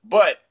 wins.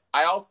 But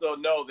I also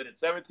know that at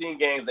 17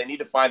 games, they need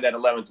to find that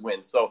 11th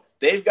win. So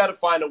they've got to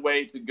find a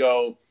way to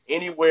go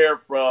anywhere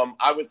from,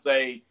 I would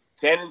say,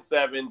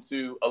 10-7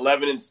 to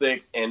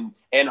 11-6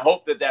 and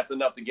hope that that's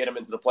enough to get them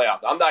into the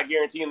playoffs. I'm not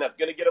guaranteeing that's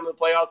going to get them in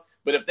the playoffs,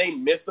 but if they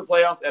miss the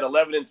playoffs at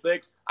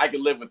 11-6, I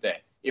could live with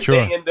that. If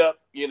they end up,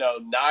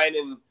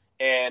 9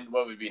 and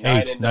what would it be?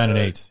 9 and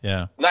 8.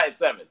 Yeah.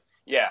 9-7.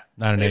 Yeah.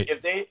 9 and 8.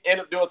 If they end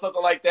up doing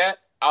something like that,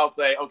 I'll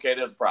say, okay,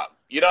 there's a problem.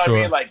 You know what I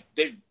mean? Like,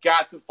 they've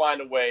got to find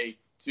a way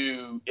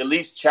to at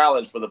least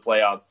challenge for the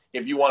playoffs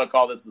if you want to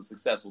call this a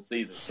successful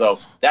season. So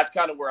that's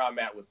kind of where I'm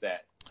at with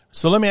that.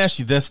 So let me ask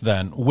you this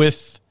then.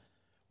 With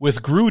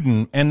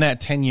Gruden and that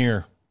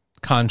 10-year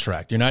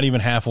contract, you're not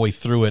even halfway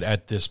through it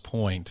at this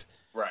point.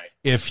 Right.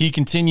 If he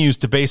continues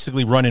to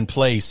basically run in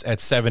place at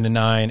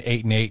 7-9,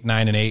 8-8,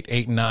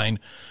 9-8,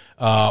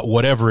 8-9,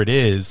 whatever it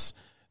is,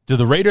 do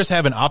the Raiders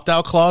have an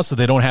opt-out clause so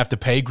they don't have to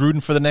pay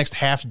Gruden for the next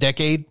half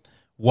decade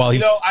while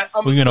he's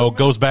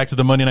goes back to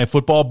the Monday Night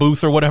Football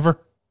booth or whatever?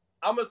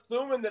 I'm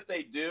assuming that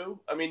they do.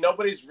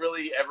 Nobody's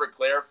really ever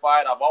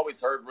clarified. I've always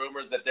heard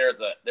rumors that there's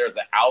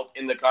an out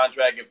in the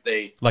contract if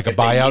they a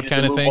buyout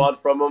kind of thing. Move on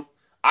from him.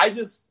 I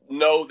just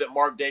know that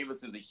Mark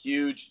Davis is a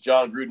huge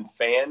John Gruden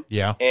fan.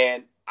 Yeah,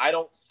 and I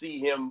don't see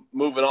him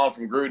moving on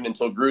from Gruden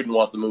until Gruden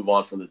wants to move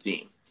on from the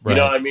team. Right. You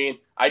know what I mean?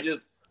 I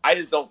just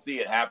don't see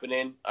it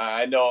happening.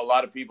 I know a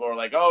lot of people are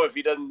like, oh, if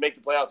he doesn't make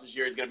the playoffs this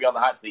year, he's going to be on the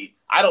hot seat.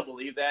 I don't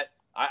believe that.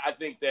 I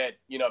think that,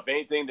 if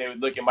anything, they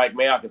would look at Mike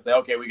Mayock and say,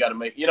 okay, we got to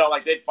make,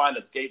 they'd find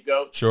a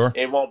scapegoat. Sure.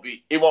 It won't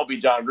be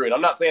John Gruden. I'm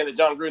not saying that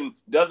John Gruden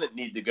doesn't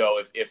need to go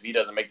if he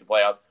doesn't make the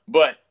playoffs,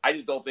 but I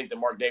just don't think that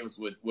Mark Davis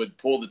would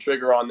pull the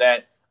trigger on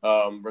that.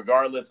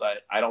 Regardless,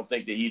 I don't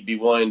think that he'd be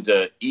willing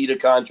to eat a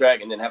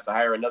contract and then have to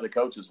hire another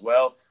coach as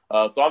well.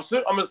 So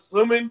I'm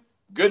assuming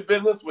Good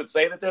Business would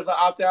say that there's an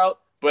opt-out,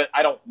 but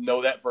I don't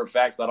know that for a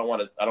fact, so I don't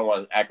want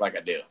to act like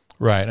I do.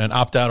 Right, an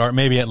opt-out or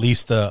maybe at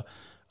least a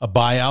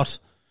buyout.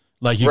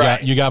 Like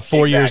you got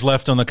 4 years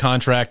left on the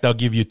contract. They'll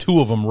give you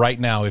 2 of them right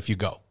now if you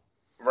go.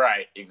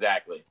 Right,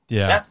 exactly.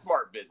 Yeah, that's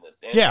smart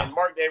business. And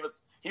Mark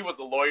Davis, he was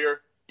a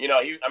lawyer.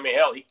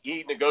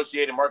 He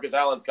negotiated Marcus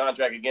Allen's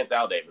contract against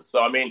Al Davis.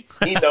 So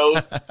he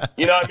knows.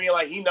 You know what I mean?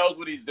 Like, he knows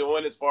what he's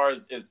doing as far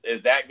as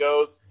that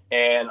goes.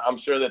 And I'm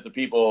sure that the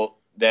people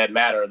that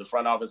matter, the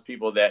front office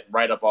people that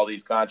write up all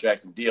these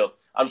contracts and deals,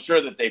 I'm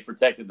sure that they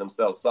protected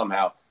themselves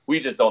somehow.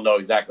 We just don't know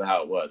exactly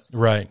how it was.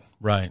 Right,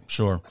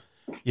 sure.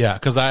 Yeah,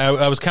 because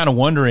I was kind of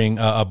wondering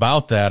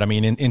about that.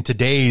 In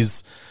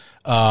today's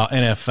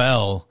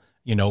NFL,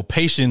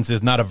 patience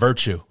is not a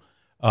virtue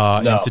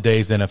in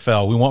today's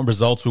NFL. We want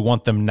results. We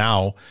want them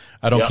now.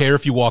 I don't care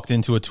if you walked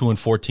into a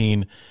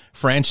 2-14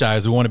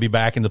 franchise. We want to be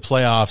back in the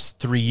playoffs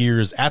 3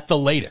 years at the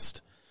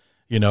latest.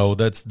 You know,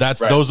 that's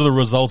Right. those are the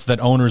results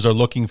that owners are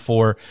looking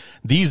for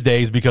these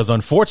days, because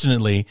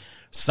unfortunately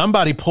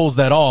somebody pulls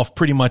that off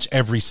pretty much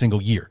every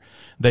single year.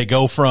 They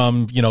go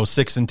from,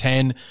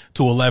 6-10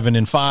 to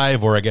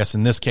 11-5, or I guess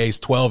in this case,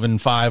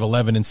 12-5,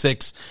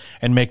 11-6,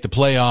 and make the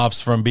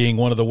playoffs from being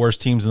one of the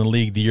worst teams in the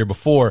league the year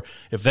before.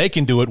 If they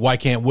can do it, why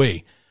can't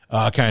we?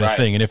 Kind of Right.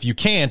 thing. And if you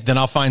can't, then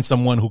I'll find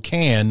someone who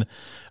can,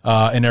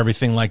 and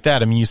everything like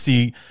that. I mean, you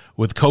see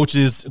with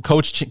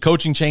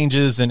coaching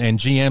changes and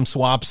GM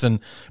swaps and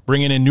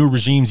bringing in new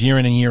regimes year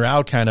in and year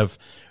out kind of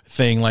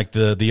thing, like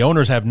the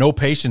owners have no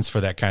patience for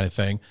that kind of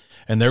thing.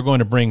 And they're going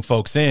to bring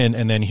folks in.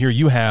 And then here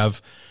you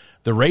have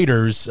the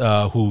Raiders,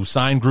 who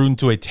signed Gruden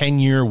to a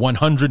 10-year,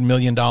 $100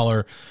 million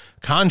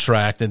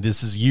contract, and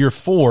this is year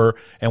 4,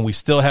 and we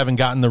still haven't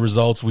gotten the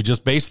results. We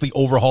just basically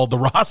overhauled the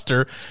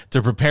roster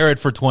to prepare it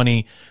for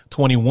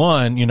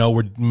 2021.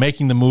 We're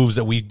making the moves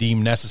that we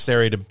deem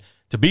necessary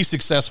to be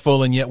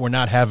successful, and yet we're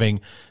not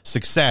having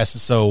success.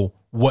 So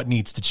what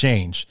needs to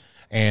change?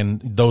 And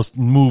those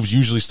moves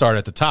usually start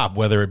at the top,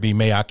 whether it be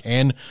Mayock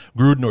and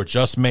Gruden or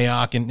just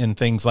Mayock and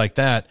things like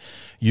that.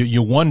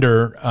 You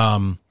wonder,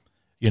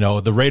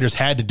 the Raiders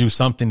had to do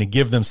something to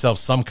give themselves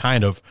some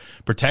kind of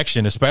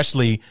protection,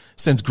 especially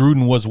since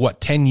Gruden was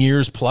 10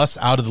 years plus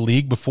out of the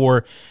league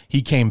before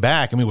he came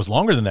back. I mean, it was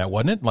longer than that,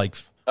 wasn't it?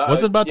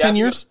 Was it about 10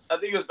 years? I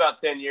think it was about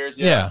 10 years.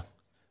 Yeah.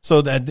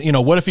 So that,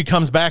 what if he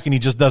comes back and he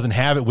just doesn't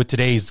have it with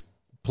today's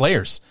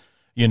players?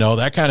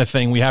 That kind of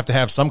thing. We have to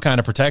have some kind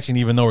of protection,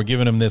 even though we're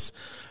giving him this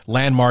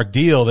landmark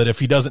deal, that if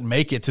he doesn't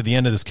make it to the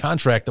end of this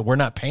contract, that we're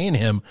not paying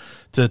him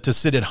to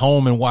sit at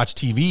home and watch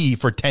TV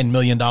for $10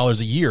 million a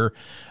year,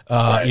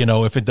 Right.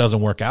 If it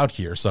doesn't work out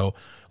here. So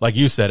like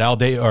you said,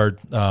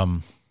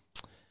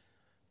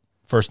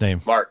 first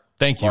name, Mark.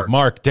 Thank you.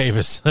 Mark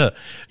Davis,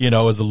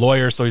 is a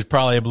lawyer, so he's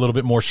probably a little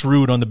bit more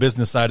shrewd on the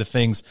business side of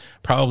things,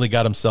 probably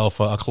got himself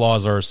a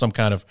clause or some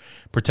kind of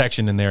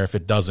protection in there if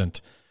it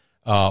doesn't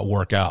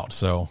work out.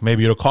 So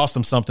maybe it'll cost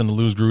them something to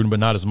lose Gruden, but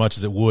not as much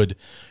as it would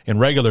in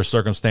regular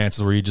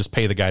circumstances where you just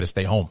pay the guy to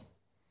stay home.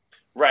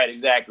 Right,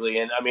 exactly.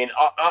 And I mean,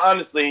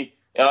 honestly,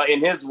 in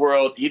his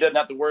world, he doesn't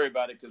have to worry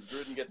about it because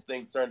Gruden gets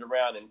things turned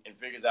around and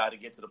figures out how to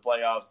get to the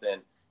playoffs.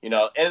 And,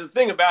 and the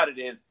thing about it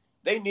is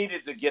they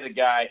needed to get a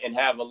guy and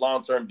have a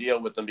long-term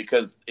deal with them,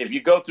 because if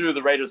you go through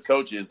the Raiders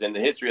coaches and the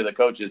history of the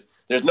coaches,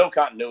 there's no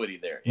continuity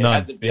there. It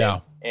hasn't been. Yeah.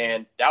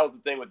 And that was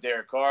the thing with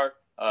Derek Carr.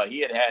 He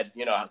had,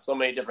 so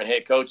many different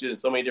head coaches and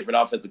so many different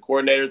offensive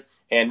coordinators.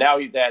 And now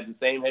he's had the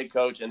same head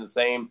coach and the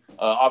same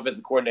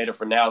offensive coordinator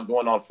for now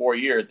going on 4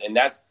 years. And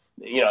that's,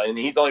 and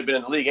he's only been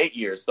in the league 8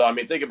 years. So, I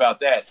mean, think about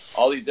that.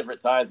 All these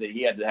different times that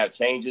he had to have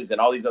changes and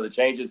all these other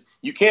changes.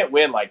 You can't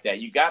win like that.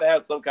 You got to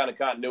have some kind of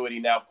continuity.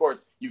 Now, of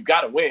course, you've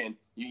got to win.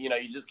 You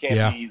just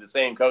can't be the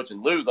same coach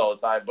and lose all the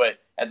time. But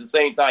at the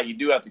same time, you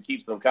do have to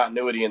keep some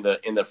continuity in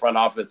the front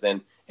office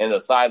and the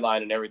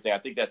sideline and everything. I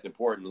think that's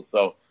important. And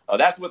so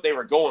that's what they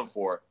were going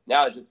for.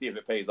 Now let's just see if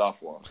it pays off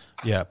for them.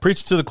 Yeah,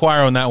 preach to the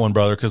choir on that one,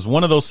 brother, because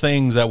one of those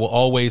things that will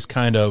always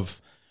kind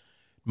of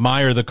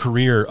mire the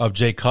career of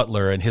Jay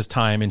Cutler and his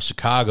time in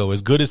Chicago,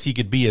 as good as he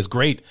could be, as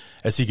great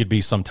as he could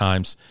be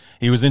sometimes,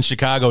 he was in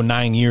Chicago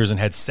 9 years and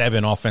had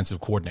 7 offensive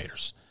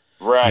coordinators.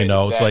 Right.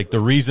 It's like the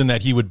reason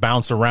that he would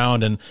bounce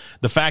around and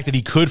the fact that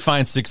he could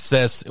find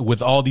success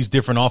with all these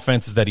different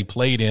offenses that he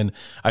played in,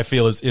 I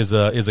feel is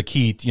a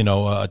key,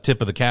 a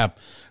tip of the cap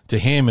to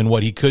him and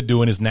what he could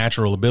do in his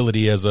natural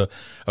ability as a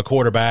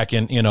quarterback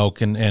and,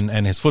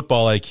 and his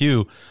football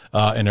IQ,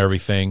 and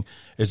everything.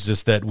 It's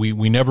just that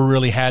we never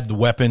really had the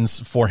weapons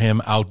for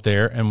him out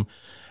there.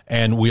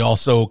 And we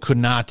also could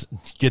not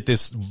get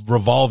this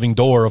revolving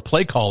door of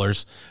play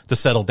callers to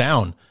settle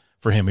down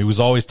for him. He was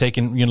always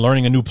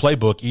learning a new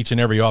playbook each and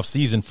every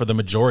offseason for the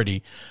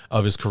majority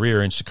of his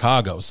career in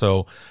Chicago.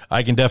 So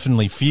I can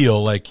definitely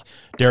feel like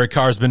Derek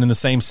Carr's been in the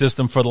same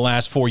system for the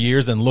last 4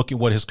 years, and look at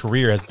what his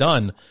career has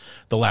done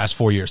the last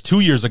 4 years.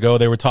 2 years ago,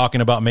 they were talking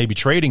about maybe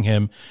trading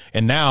him,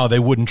 and now they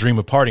wouldn't dream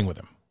of parting with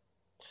him.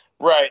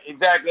 Right,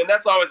 exactly. And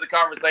that's always a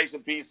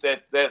conversation piece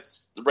that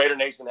the Raider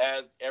Nation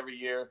has every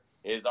year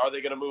is, are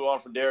they going to move on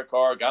from Derek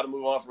Carr? Got to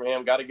move on from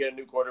him. Got to get a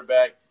new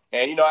quarterback.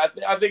 And, I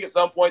think at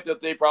some point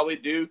that they probably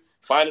do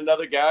find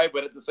another guy.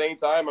 But at the same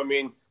time, I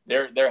mean,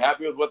 they're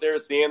happy with what they're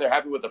seeing. They're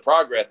happy with the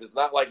progress. It's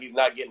not like he's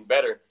not getting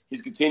better.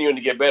 He's continuing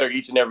to get better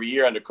each and every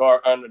year under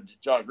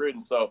John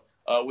Gruden. So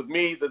with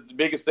me, the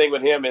biggest thing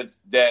with him is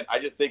that I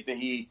just think that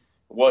he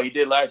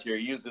did last year.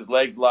 He used his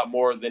legs a lot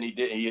more than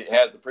he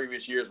has the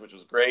previous years, which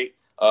was great.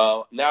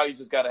 Now he's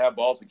just got to have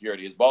ball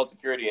security. His ball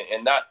security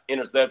and not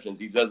interceptions.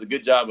 He does a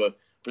good job of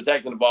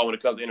protecting the ball when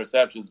it comes to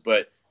interceptions,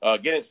 but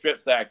getting strip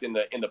sacked in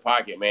the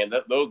pocket, man,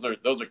 those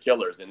are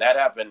killers, and that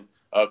happened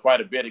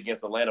quite a bit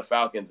against Atlanta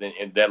Falcons,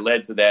 and that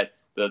led to that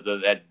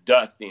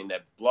dusting,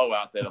 that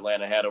blowout that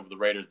Atlanta had over the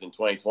Raiders in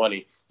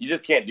 2020. You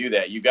just can't do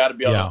that. You got to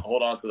be able to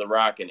hold on to the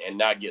rock and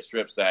not get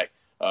strip sacked.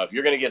 If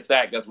you're going to get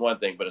sacked, that's one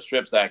thing, but a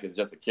strip sack is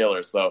just a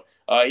killer. So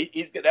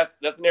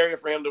that's an area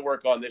for him to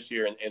work on this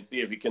year and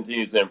see if he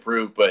continues to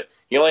improve. But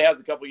he only has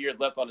a couple years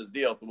left on his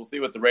deal, so we'll see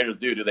what the Raiders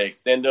do. Do they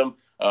extend him?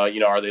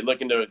 Are they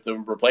looking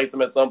to replace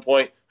him at some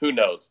point? Who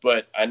knows?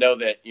 But I know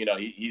that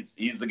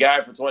he's the guy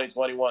for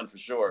 2021 for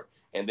sure.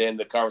 And then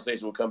the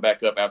conversation will come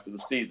back up after the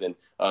season,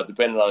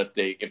 depending on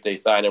if they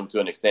sign him to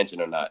an extension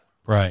or not.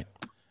 Right.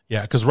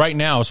 Yeah, because right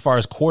now, as far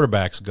as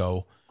quarterbacks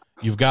go,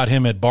 you've got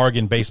him at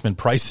bargain basement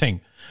pricing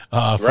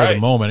for the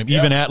moment.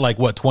 Even at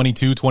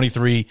 22,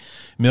 23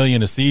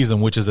 million a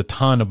season, which is a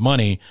ton of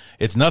money.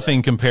 It's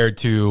nothing compared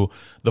to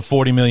the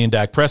 40 million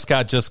Dak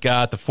Prescott just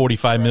got, the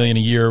 45 million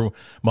a year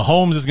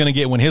Mahomes is going to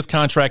get when his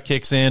contract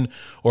kicks in,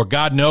 or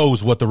God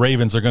knows what the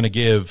Ravens are going to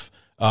give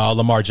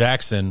Lamar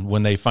Jackson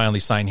when they finally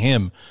sign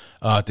him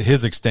to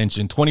his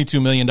extension.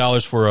 $22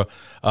 million for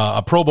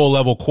a Pro Bowl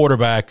level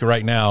quarterback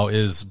right now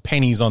is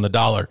pennies on the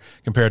dollar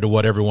compared to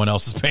what everyone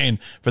else is paying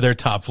for their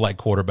top flight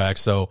quarterback.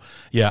 So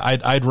yeah,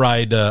 I'd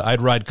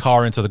ride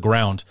Carr into the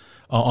ground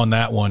on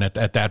that one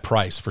at that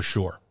price for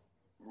sure.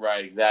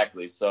 Right,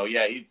 exactly. So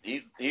yeah,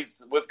 he's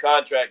with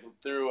contract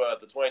through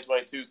the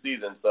 2022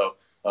 season. So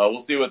we'll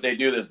see what they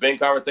do. There's been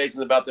conversations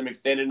about them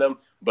extending them,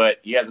 but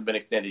he hasn't been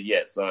extended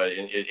yet. So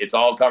it's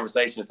all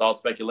conversation. It's all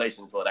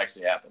speculation until it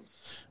actually happens.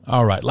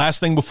 All right. Last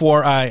thing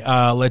before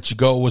I let you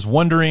go, was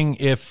wondering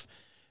if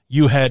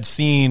you had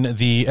seen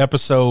the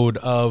episode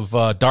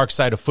of Dark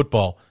Side of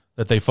Football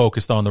that they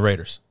focused on the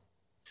Raiders.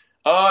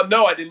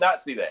 No, I did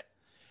not see that.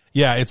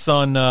 Yeah, it's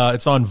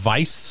on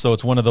Vice. So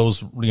it's one of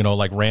those,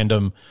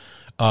 random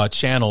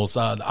channels.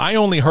 I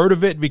only heard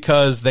of it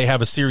because they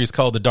have a series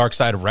called The Dark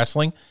Side of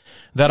Wrestling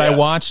that I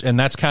watch, and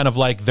that's kind of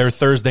like their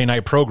Thursday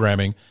night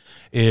programming.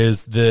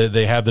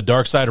 They have the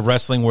Dark Side of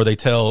Wrestling, where they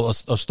tell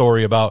a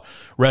story about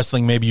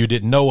wrestling maybe you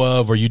didn't know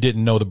of, or you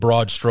didn't know the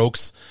broad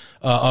strokes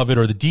of it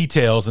or the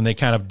details, and they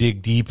kind of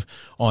dig deep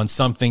on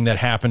something that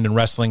happened in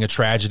wrestling, a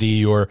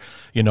tragedy, or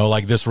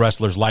like this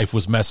wrestler's life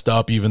was messed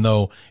up, even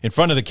though in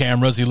front of the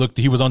cameras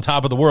he was on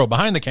top of the world.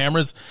 Behind the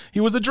cameras, he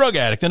was a drug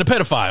addict and a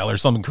pedophile or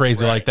something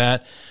crazy like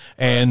that.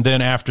 And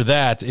then after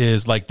that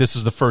is this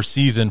is the first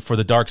season for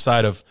the Dark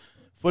Side of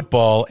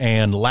Football,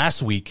 and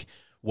last week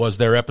was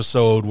their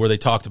episode where they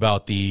talked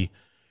about the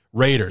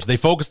Raiders. They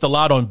focused a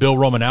lot on Bill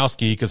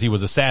Romanowski because he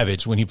was a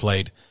savage when he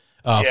played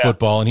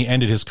football, and he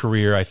ended his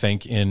career, I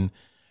think, in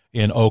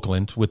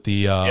Oakland with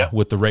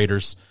the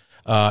Raiders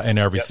and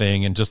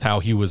everything, and just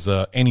how he was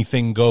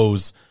anything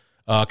goes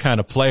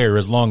kind of player.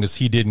 As long as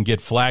he didn't get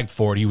flagged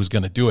for it, he was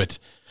going to do it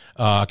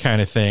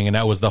kind of thing. And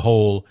that was the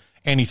whole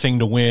anything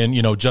to win,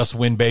 just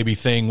win baby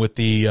thing with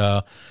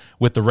the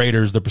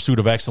Raiders, the pursuit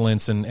of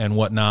excellence and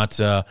whatnot.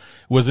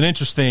 Was an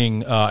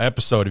interesting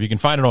episode. If you can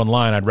find it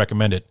online, I'd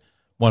recommend it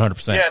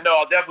 100%. Yeah, no,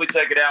 I'll definitely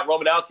check it out.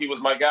 Romanowski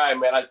was my guy,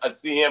 man. I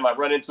see him. I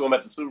run into him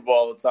at the Super Bowl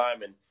all the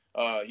time, and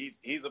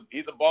he's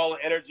a ball of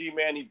energy,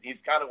 man.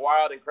 He's kind of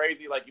wild and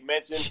crazy, like you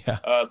mentioned.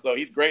 Yeah. So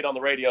he's great on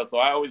the radio. So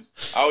I always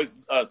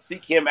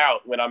seek him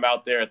out when I'm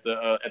out there at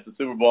the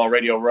Super Bowl on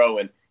Radio Row,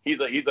 and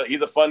he's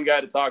a fun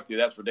guy to talk to.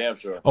 That's for damn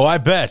sure. Oh, I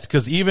bet.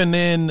 Because even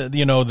in,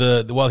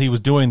 while he was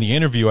doing the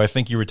interview, I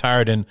think he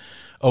retired in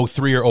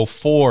 03 or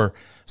 04,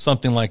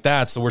 something like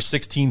that. So we're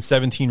 16,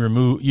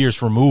 17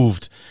 years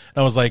removed.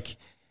 And I was like,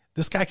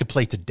 this guy could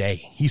play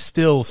today. He's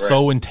still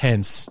so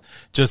intense,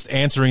 just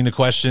answering the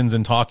questions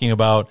and talking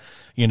about,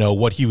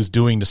 what he was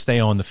doing to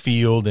stay on the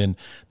field and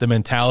the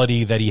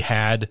mentality that he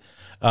had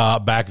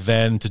back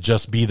then to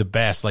just be the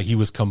best. Like, he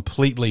was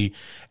completely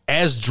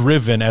as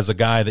driven as a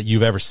guy that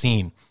you've ever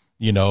seen,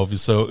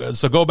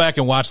 so go back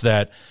and watch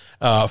that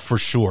for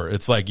sure.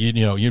 It's like,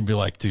 you'd be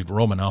like, dude,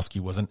 Romanowski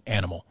was an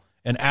animal,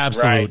 an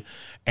absolute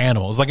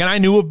animal. It's like, and I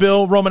knew of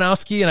Bill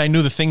Romanowski and I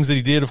knew the things that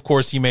he did. Of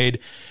course, he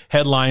made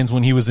headlines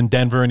when he was in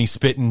Denver and he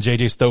spit in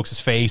JJ Stokes'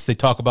 face. They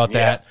talk about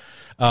that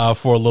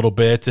for a little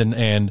bit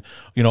and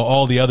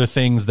all the other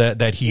things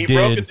that he did. He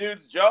broke a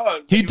dude's jaw.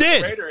 He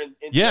did.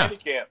 In training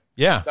camp.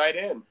 Yeah. Tight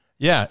end.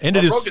 Yeah. And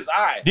broke his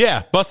eye.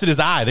 Yeah. Busted his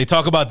eye. They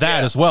talk about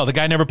that as well. The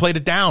guy never played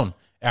it down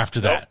after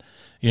that.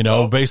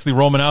 Basically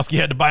Romanowski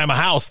had to buy him a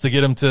house to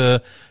get him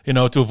to,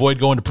 to avoid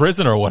going to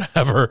prison or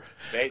whatever,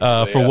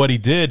 for what he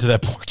did to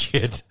that poor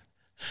kid.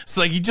 It's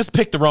like, you just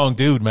picked the wrong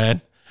dude, man.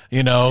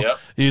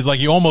 He's like,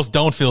 you almost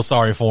don't feel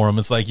sorry for him.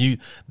 It's like,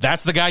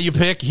 that's the guy you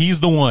pick. He's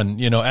the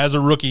one, as a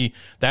rookie,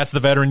 that's the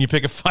veteran you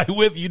pick a fight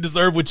with. You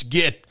deserve what you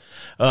get,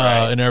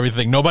 and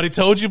everything. Nobody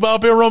told you about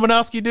Bill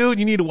Romanowski, dude.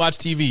 You need to watch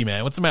TV,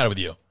 man. What's the matter with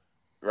you?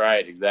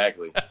 Right.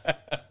 Exactly.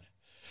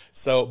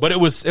 So, but it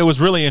was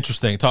really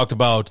interesting. It talked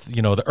about,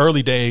 the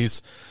early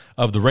days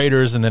of the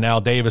Raiders, and then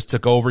Al Davis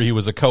took over. He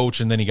was a coach,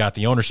 and then he got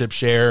the ownership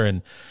share,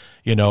 and,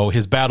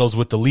 his battles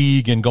with the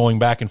league and going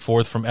back and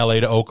forth from LA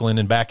to Oakland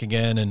and back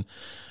again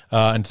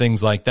and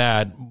things like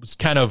that. It's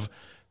kind of,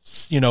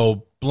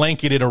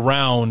 blanketed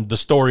around the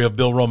story of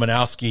Bill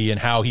Romanowski and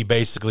how he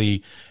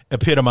basically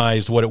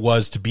epitomized what it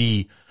was to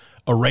be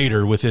a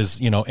Raider with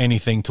his,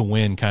 anything to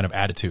win kind of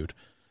attitude.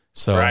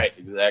 So, right.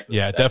 Exactly.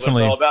 Yeah, that's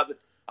definitely. What it's all about.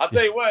 I'll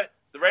tell you what,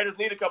 the Raiders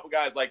need a couple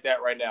guys like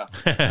that right now.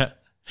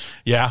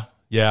 Yeah.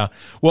 Yeah.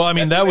 Well, I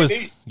mean, That's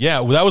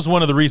that what we was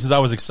one of the reasons I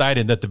was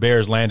excited that the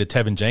Bears landed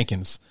Tevin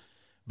Jenkins,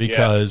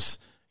 because,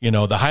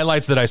 the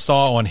highlights that I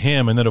saw on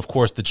him, and then, of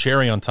course, the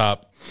cherry on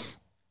top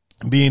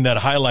being that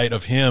highlight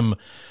of him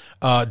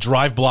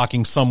drive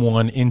blocking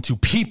someone into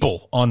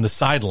people on the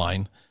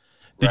sideline.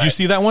 Did you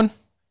see that one?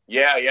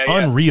 Yeah.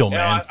 Unreal,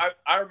 man.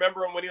 I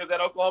remember him when he was at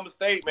Oklahoma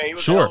State, man. He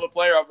was Sure. a hell of a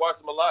player. I've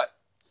watched him a lot.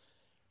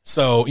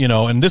 So,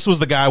 and this was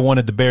the guy I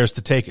wanted the Bears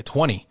to take at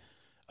 20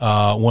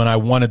 when I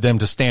wanted them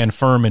to stand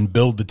firm and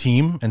build the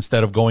team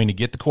instead of going to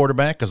get the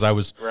quarterback, because I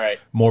was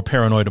more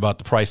paranoid about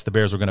the price the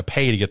Bears were going to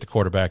pay to get the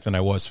quarterback than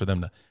I was for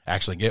them to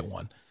actually get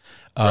one.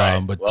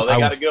 But they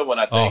got a good one,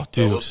 I think. So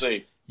dude, we'll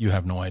see. You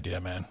have no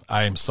idea, man.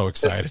 I am so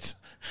excited.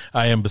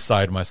 I am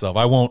beside myself.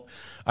 I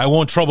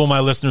won't trouble my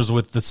listeners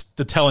with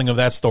the telling of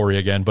that story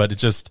again, but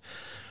it's just,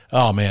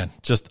 oh man,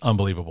 just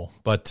unbelievable.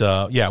 But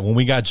when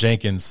we got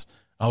Jenkins,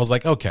 I was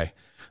like, okay,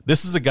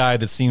 this is a guy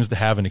that seems to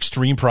have an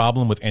extreme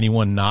problem with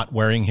anyone not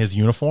wearing his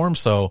uniform.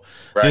 So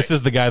this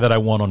is the guy that I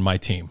want on my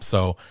team.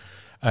 So,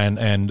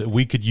 and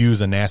we could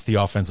use a nasty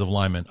offensive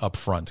lineman up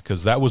front,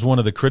 because that was one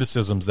of the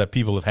criticisms that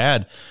people have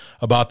had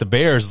about the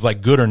Bears, is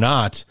like, good or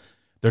not,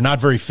 they're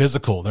not very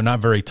physical. They're not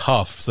very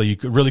tough. So you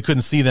really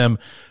couldn't see them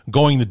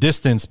going the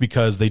distance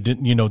because they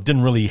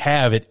didn't really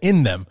have it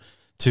in them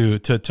to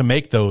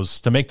make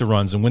the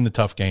runs and win the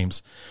tough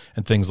games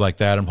and things like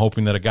that. I'm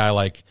hoping that a guy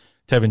like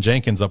Tevin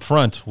Jenkins up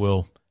front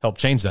will help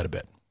change that a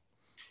bit.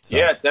 So.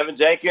 Yeah, Tevin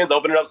Jenkins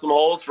opening up some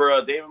holes for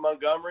David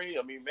Montgomery.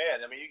 I mean,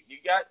 man, you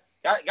got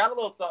a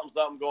little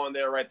something going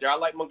there right there. I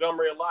like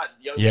Montgomery a lot.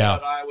 Young man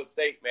out of Iowa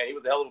State, man, he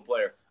was a hell of a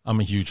player.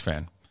 I'm a huge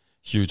fan.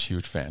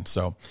 Huge fan.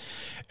 So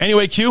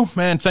anyway, Q,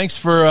 man, thanks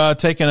for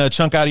taking a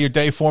chunk out of your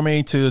day for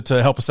me to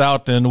help us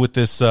out and with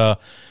this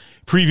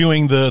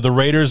previewing the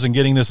Raiders and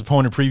getting this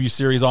opponent preview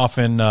series off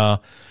and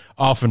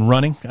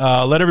running.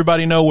 Let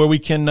everybody know where we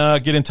can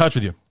get in touch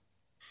with you.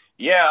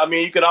 Yeah, I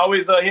mean, you can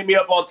always hit me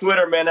up on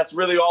Twitter, man. That's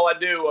really all I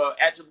do.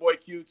 At your boy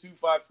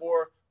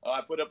Q254.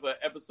 I put up an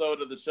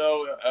episode of the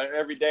show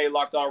every day,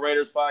 Locked On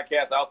Raiders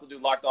podcast. I also do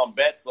Locked On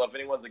Bets. So if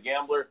anyone's a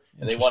gambler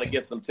and they want to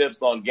get some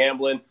tips on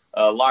gambling,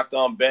 Locked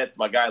On Bets,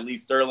 my guy Lee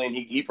Sterling,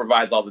 he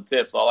provides all the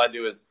tips. All I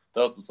do is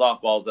throw some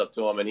softballs up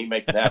to him, and he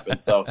makes it happen.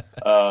 So,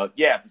 so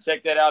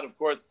check that out. Of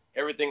course,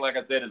 everything, like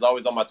I said, is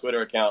always on my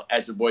Twitter account,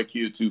 at your boy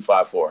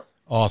Q254.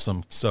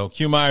 Awesome. So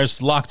Q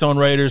Myers, Locked On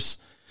Raiders.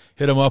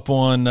 Hit him up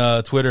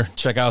on Twitter.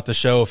 Check out the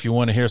show if you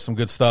want to hear some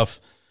good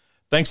stuff.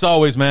 Thanks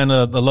always, man.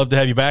 I'd love to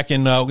have you back.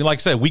 And like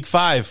I said, week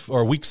 5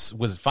 or weeks,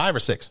 was it 5 or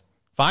 6?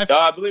 5?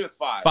 I believe it's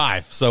 5.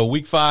 5. So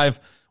week 5,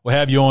 we'll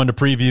have you on to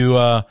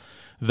preview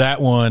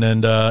that one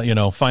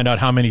and, find out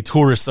how many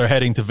tourists are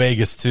heading to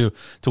Vegas to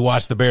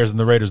watch the Bears and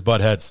the Raiders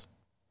butt heads.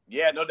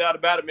 Yeah, no doubt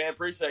about it, man.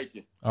 Appreciate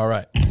you. All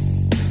right.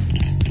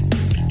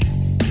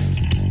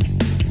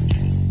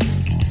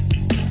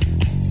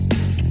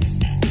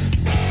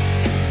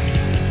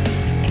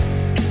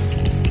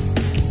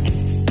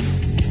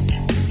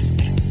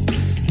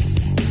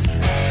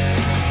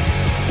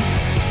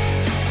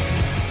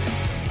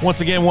 Once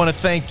again, want to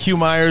thank Q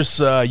Myers,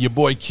 your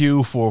boy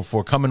Q,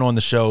 for coming on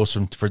the show,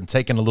 for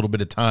taking a little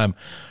bit of time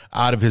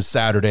out of his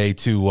Saturday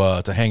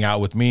to hang out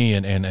with me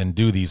and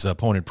do these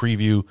opponent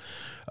preview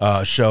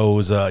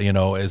shows.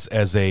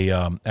 As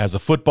a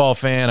football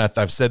fan,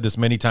 I've said this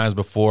many times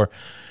before.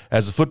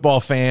 As a football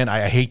fan,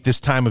 I hate this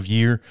time of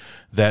year,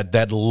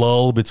 that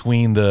lull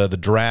between the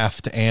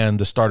draft and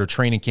the start of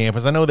training camp.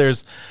 As I know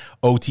there's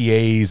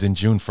OTAs and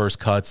June 1st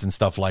cuts and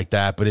stuff like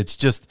that, but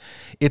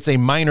it's a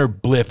minor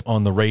blip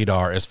on the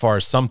radar as far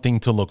as something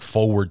to look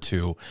forward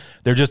to.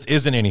 There just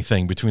isn't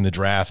anything between the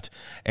draft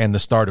and the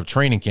start of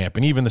training camp.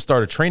 And even the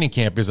start of training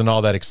camp isn't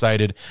all that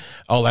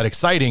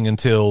exciting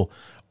until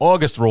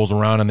August rolls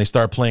around and they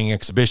start playing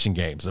exhibition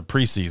games, the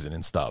preseason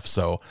and stuff.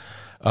 So,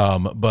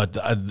 but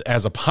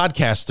as a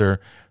podcaster,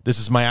 this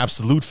is my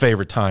absolute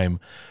favorite time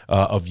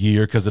of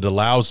year, because it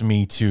allows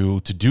me to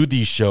do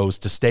these shows,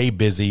 to stay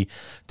busy,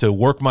 to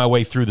work my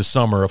way through the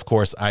summer. Of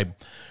course,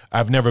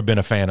 I've never been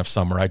a fan of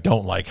summer. I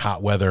don't like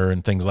hot weather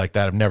and things like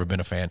that. I've never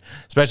been a fan,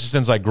 especially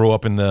since I grew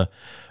up in the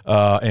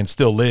and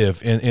still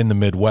live in the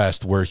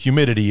Midwest, where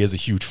humidity is a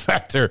huge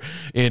factor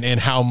in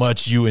how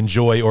much you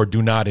enjoy or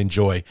do not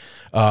enjoy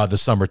the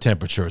summer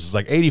temperatures. It's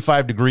like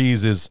 85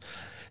 degrees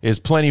is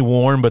plenty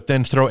warm, but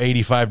then throw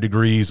 85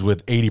 degrees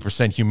with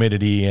 80%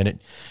 humidity and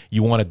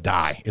you want to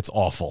die. It's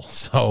awful.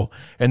 So,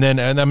 and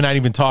I'm not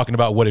even talking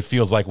about what it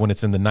feels like when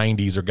it's in the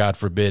 90s or, God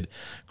forbid,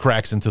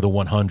 cracks into the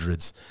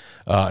 100s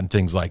and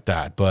things like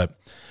that. But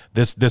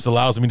this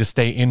allows me to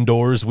stay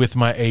indoors with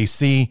my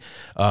AC,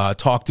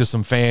 talk to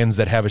some fans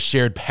that have a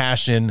shared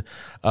passion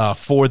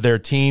for their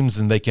teams,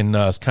 and they can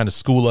kind of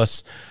school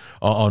us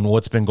on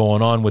what's been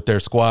going on with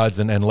their squads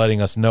and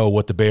letting us know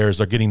what the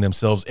Bears are getting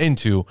themselves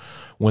into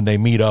when they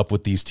meet up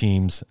with these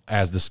teams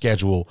as the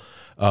schedule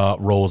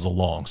rolls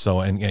along.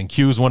 So, and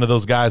Q's one of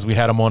those guys. We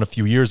had him on a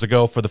few years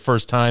ago for the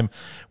first time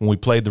when we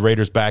played the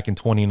Raiders back in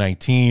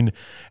 2019,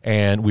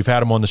 and we've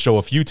had him on the show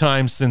a few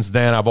times since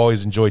then. I've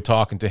always enjoyed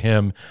talking to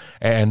him,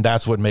 and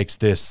that's what makes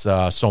this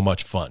so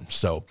much fun.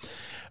 So,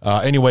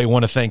 Anyway,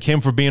 want to thank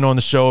him for being on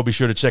the show. Be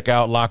sure to check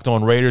out Locked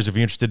On Raiders if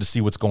you're interested to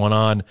see what's going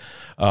on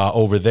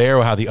over there,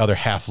 or how the other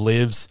half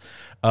lives,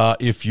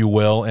 if you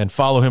will. And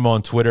follow him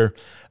on Twitter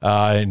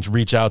and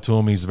reach out to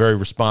him. He's very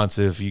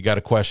responsive. You got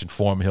a question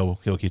for him,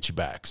 he'll get you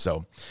back.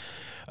 So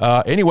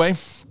anyway,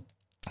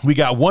 we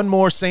got one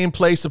more Same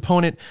Place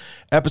Opponent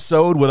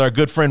episode with our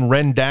good friend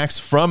Ren Dax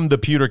from the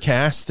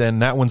Pewtercast,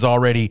 and that one's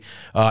already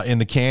in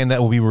the can.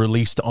 That will be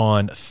released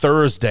on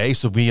Thursday,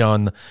 so be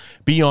on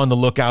the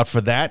lookout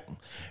for that.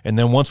 And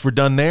then once we're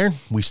done there,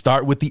 we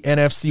start with the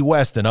NFC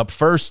West, and up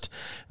first,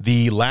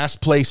 the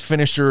last place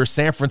finisher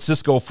San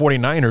Francisco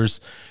 49ers,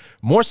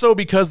 more so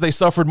because they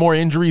suffered more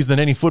injuries than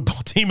any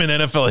football team in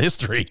NFL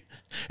history.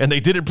 And they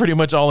did it pretty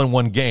much all in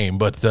one game.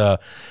 But,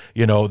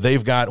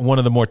 they've got one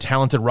of the more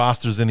talented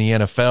rosters in the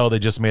NFL. They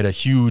just made a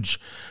huge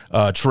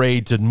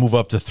trade to move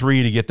up to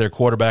 3 to get their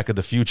quarterback of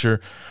the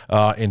future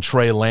in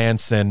Trey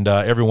Lance. And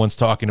everyone's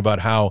talking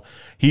about how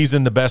he's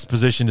in the best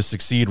position to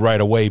succeed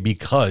right away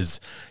because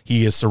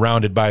he is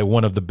surrounded by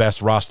one of the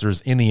best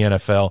rosters in the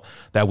NFL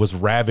that was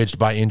ravaged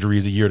by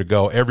injuries a year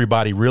ago.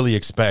 Everybody really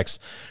expects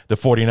the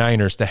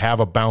 49ers to have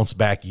a bounce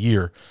back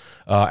year.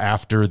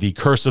 After the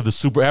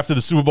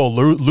Super Bowl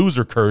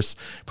loser curse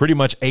pretty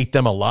much ate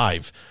them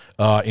alive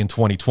in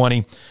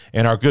 2020.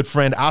 And our good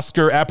friend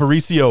Oscar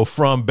Aparicio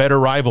from Better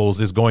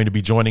Rivals is going to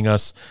be joining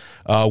us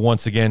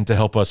once again to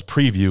help us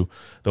preview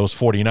those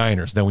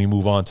 49ers. Then we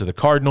move on to the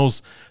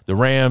Cardinals, the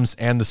Rams,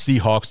 and the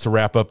Seahawks to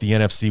wrap up the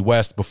NFC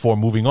West before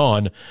moving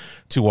on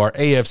to our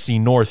AFC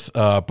North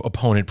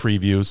opponent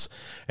previews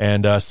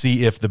and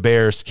see if the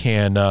Bears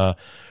can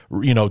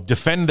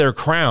defend their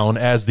crown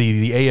as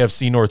the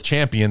AFC North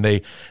champion.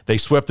 They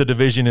swept the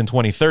division in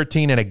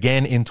 2013 and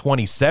again in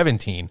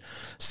 2017.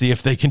 See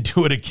if they can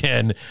do it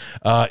again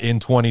in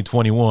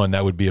 2021.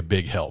 That would be a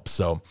big help.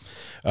 So,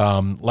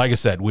 like I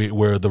said, we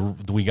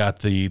got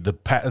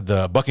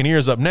the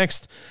Buccaneers up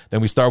next.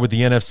 Then we start with the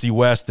NFC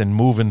West and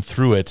moving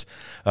through it.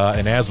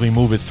 And as we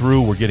move it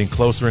through, we're getting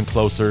closer and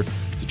closer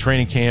to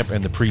training camp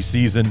and the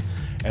preseason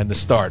and the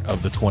start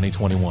of the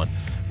 2021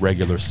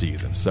 regular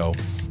season. So,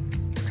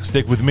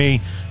 stick with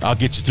me. I'll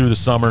get you through the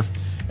summer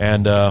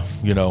and,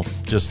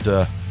 just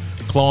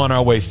clawing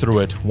our way through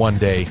it one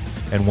day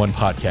and one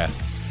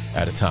podcast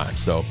at a time.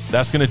 So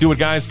that's going to do it,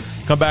 guys.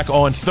 Come back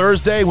on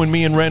Thursday when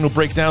me and Ren will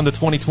break down the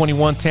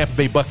 2021 Tampa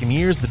Bay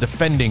Buccaneers, the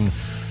defending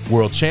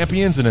world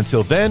champions. And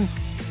until then,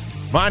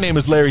 my name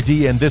is Larry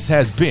D, and this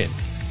has been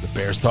the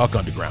Bears Talk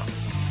Underground.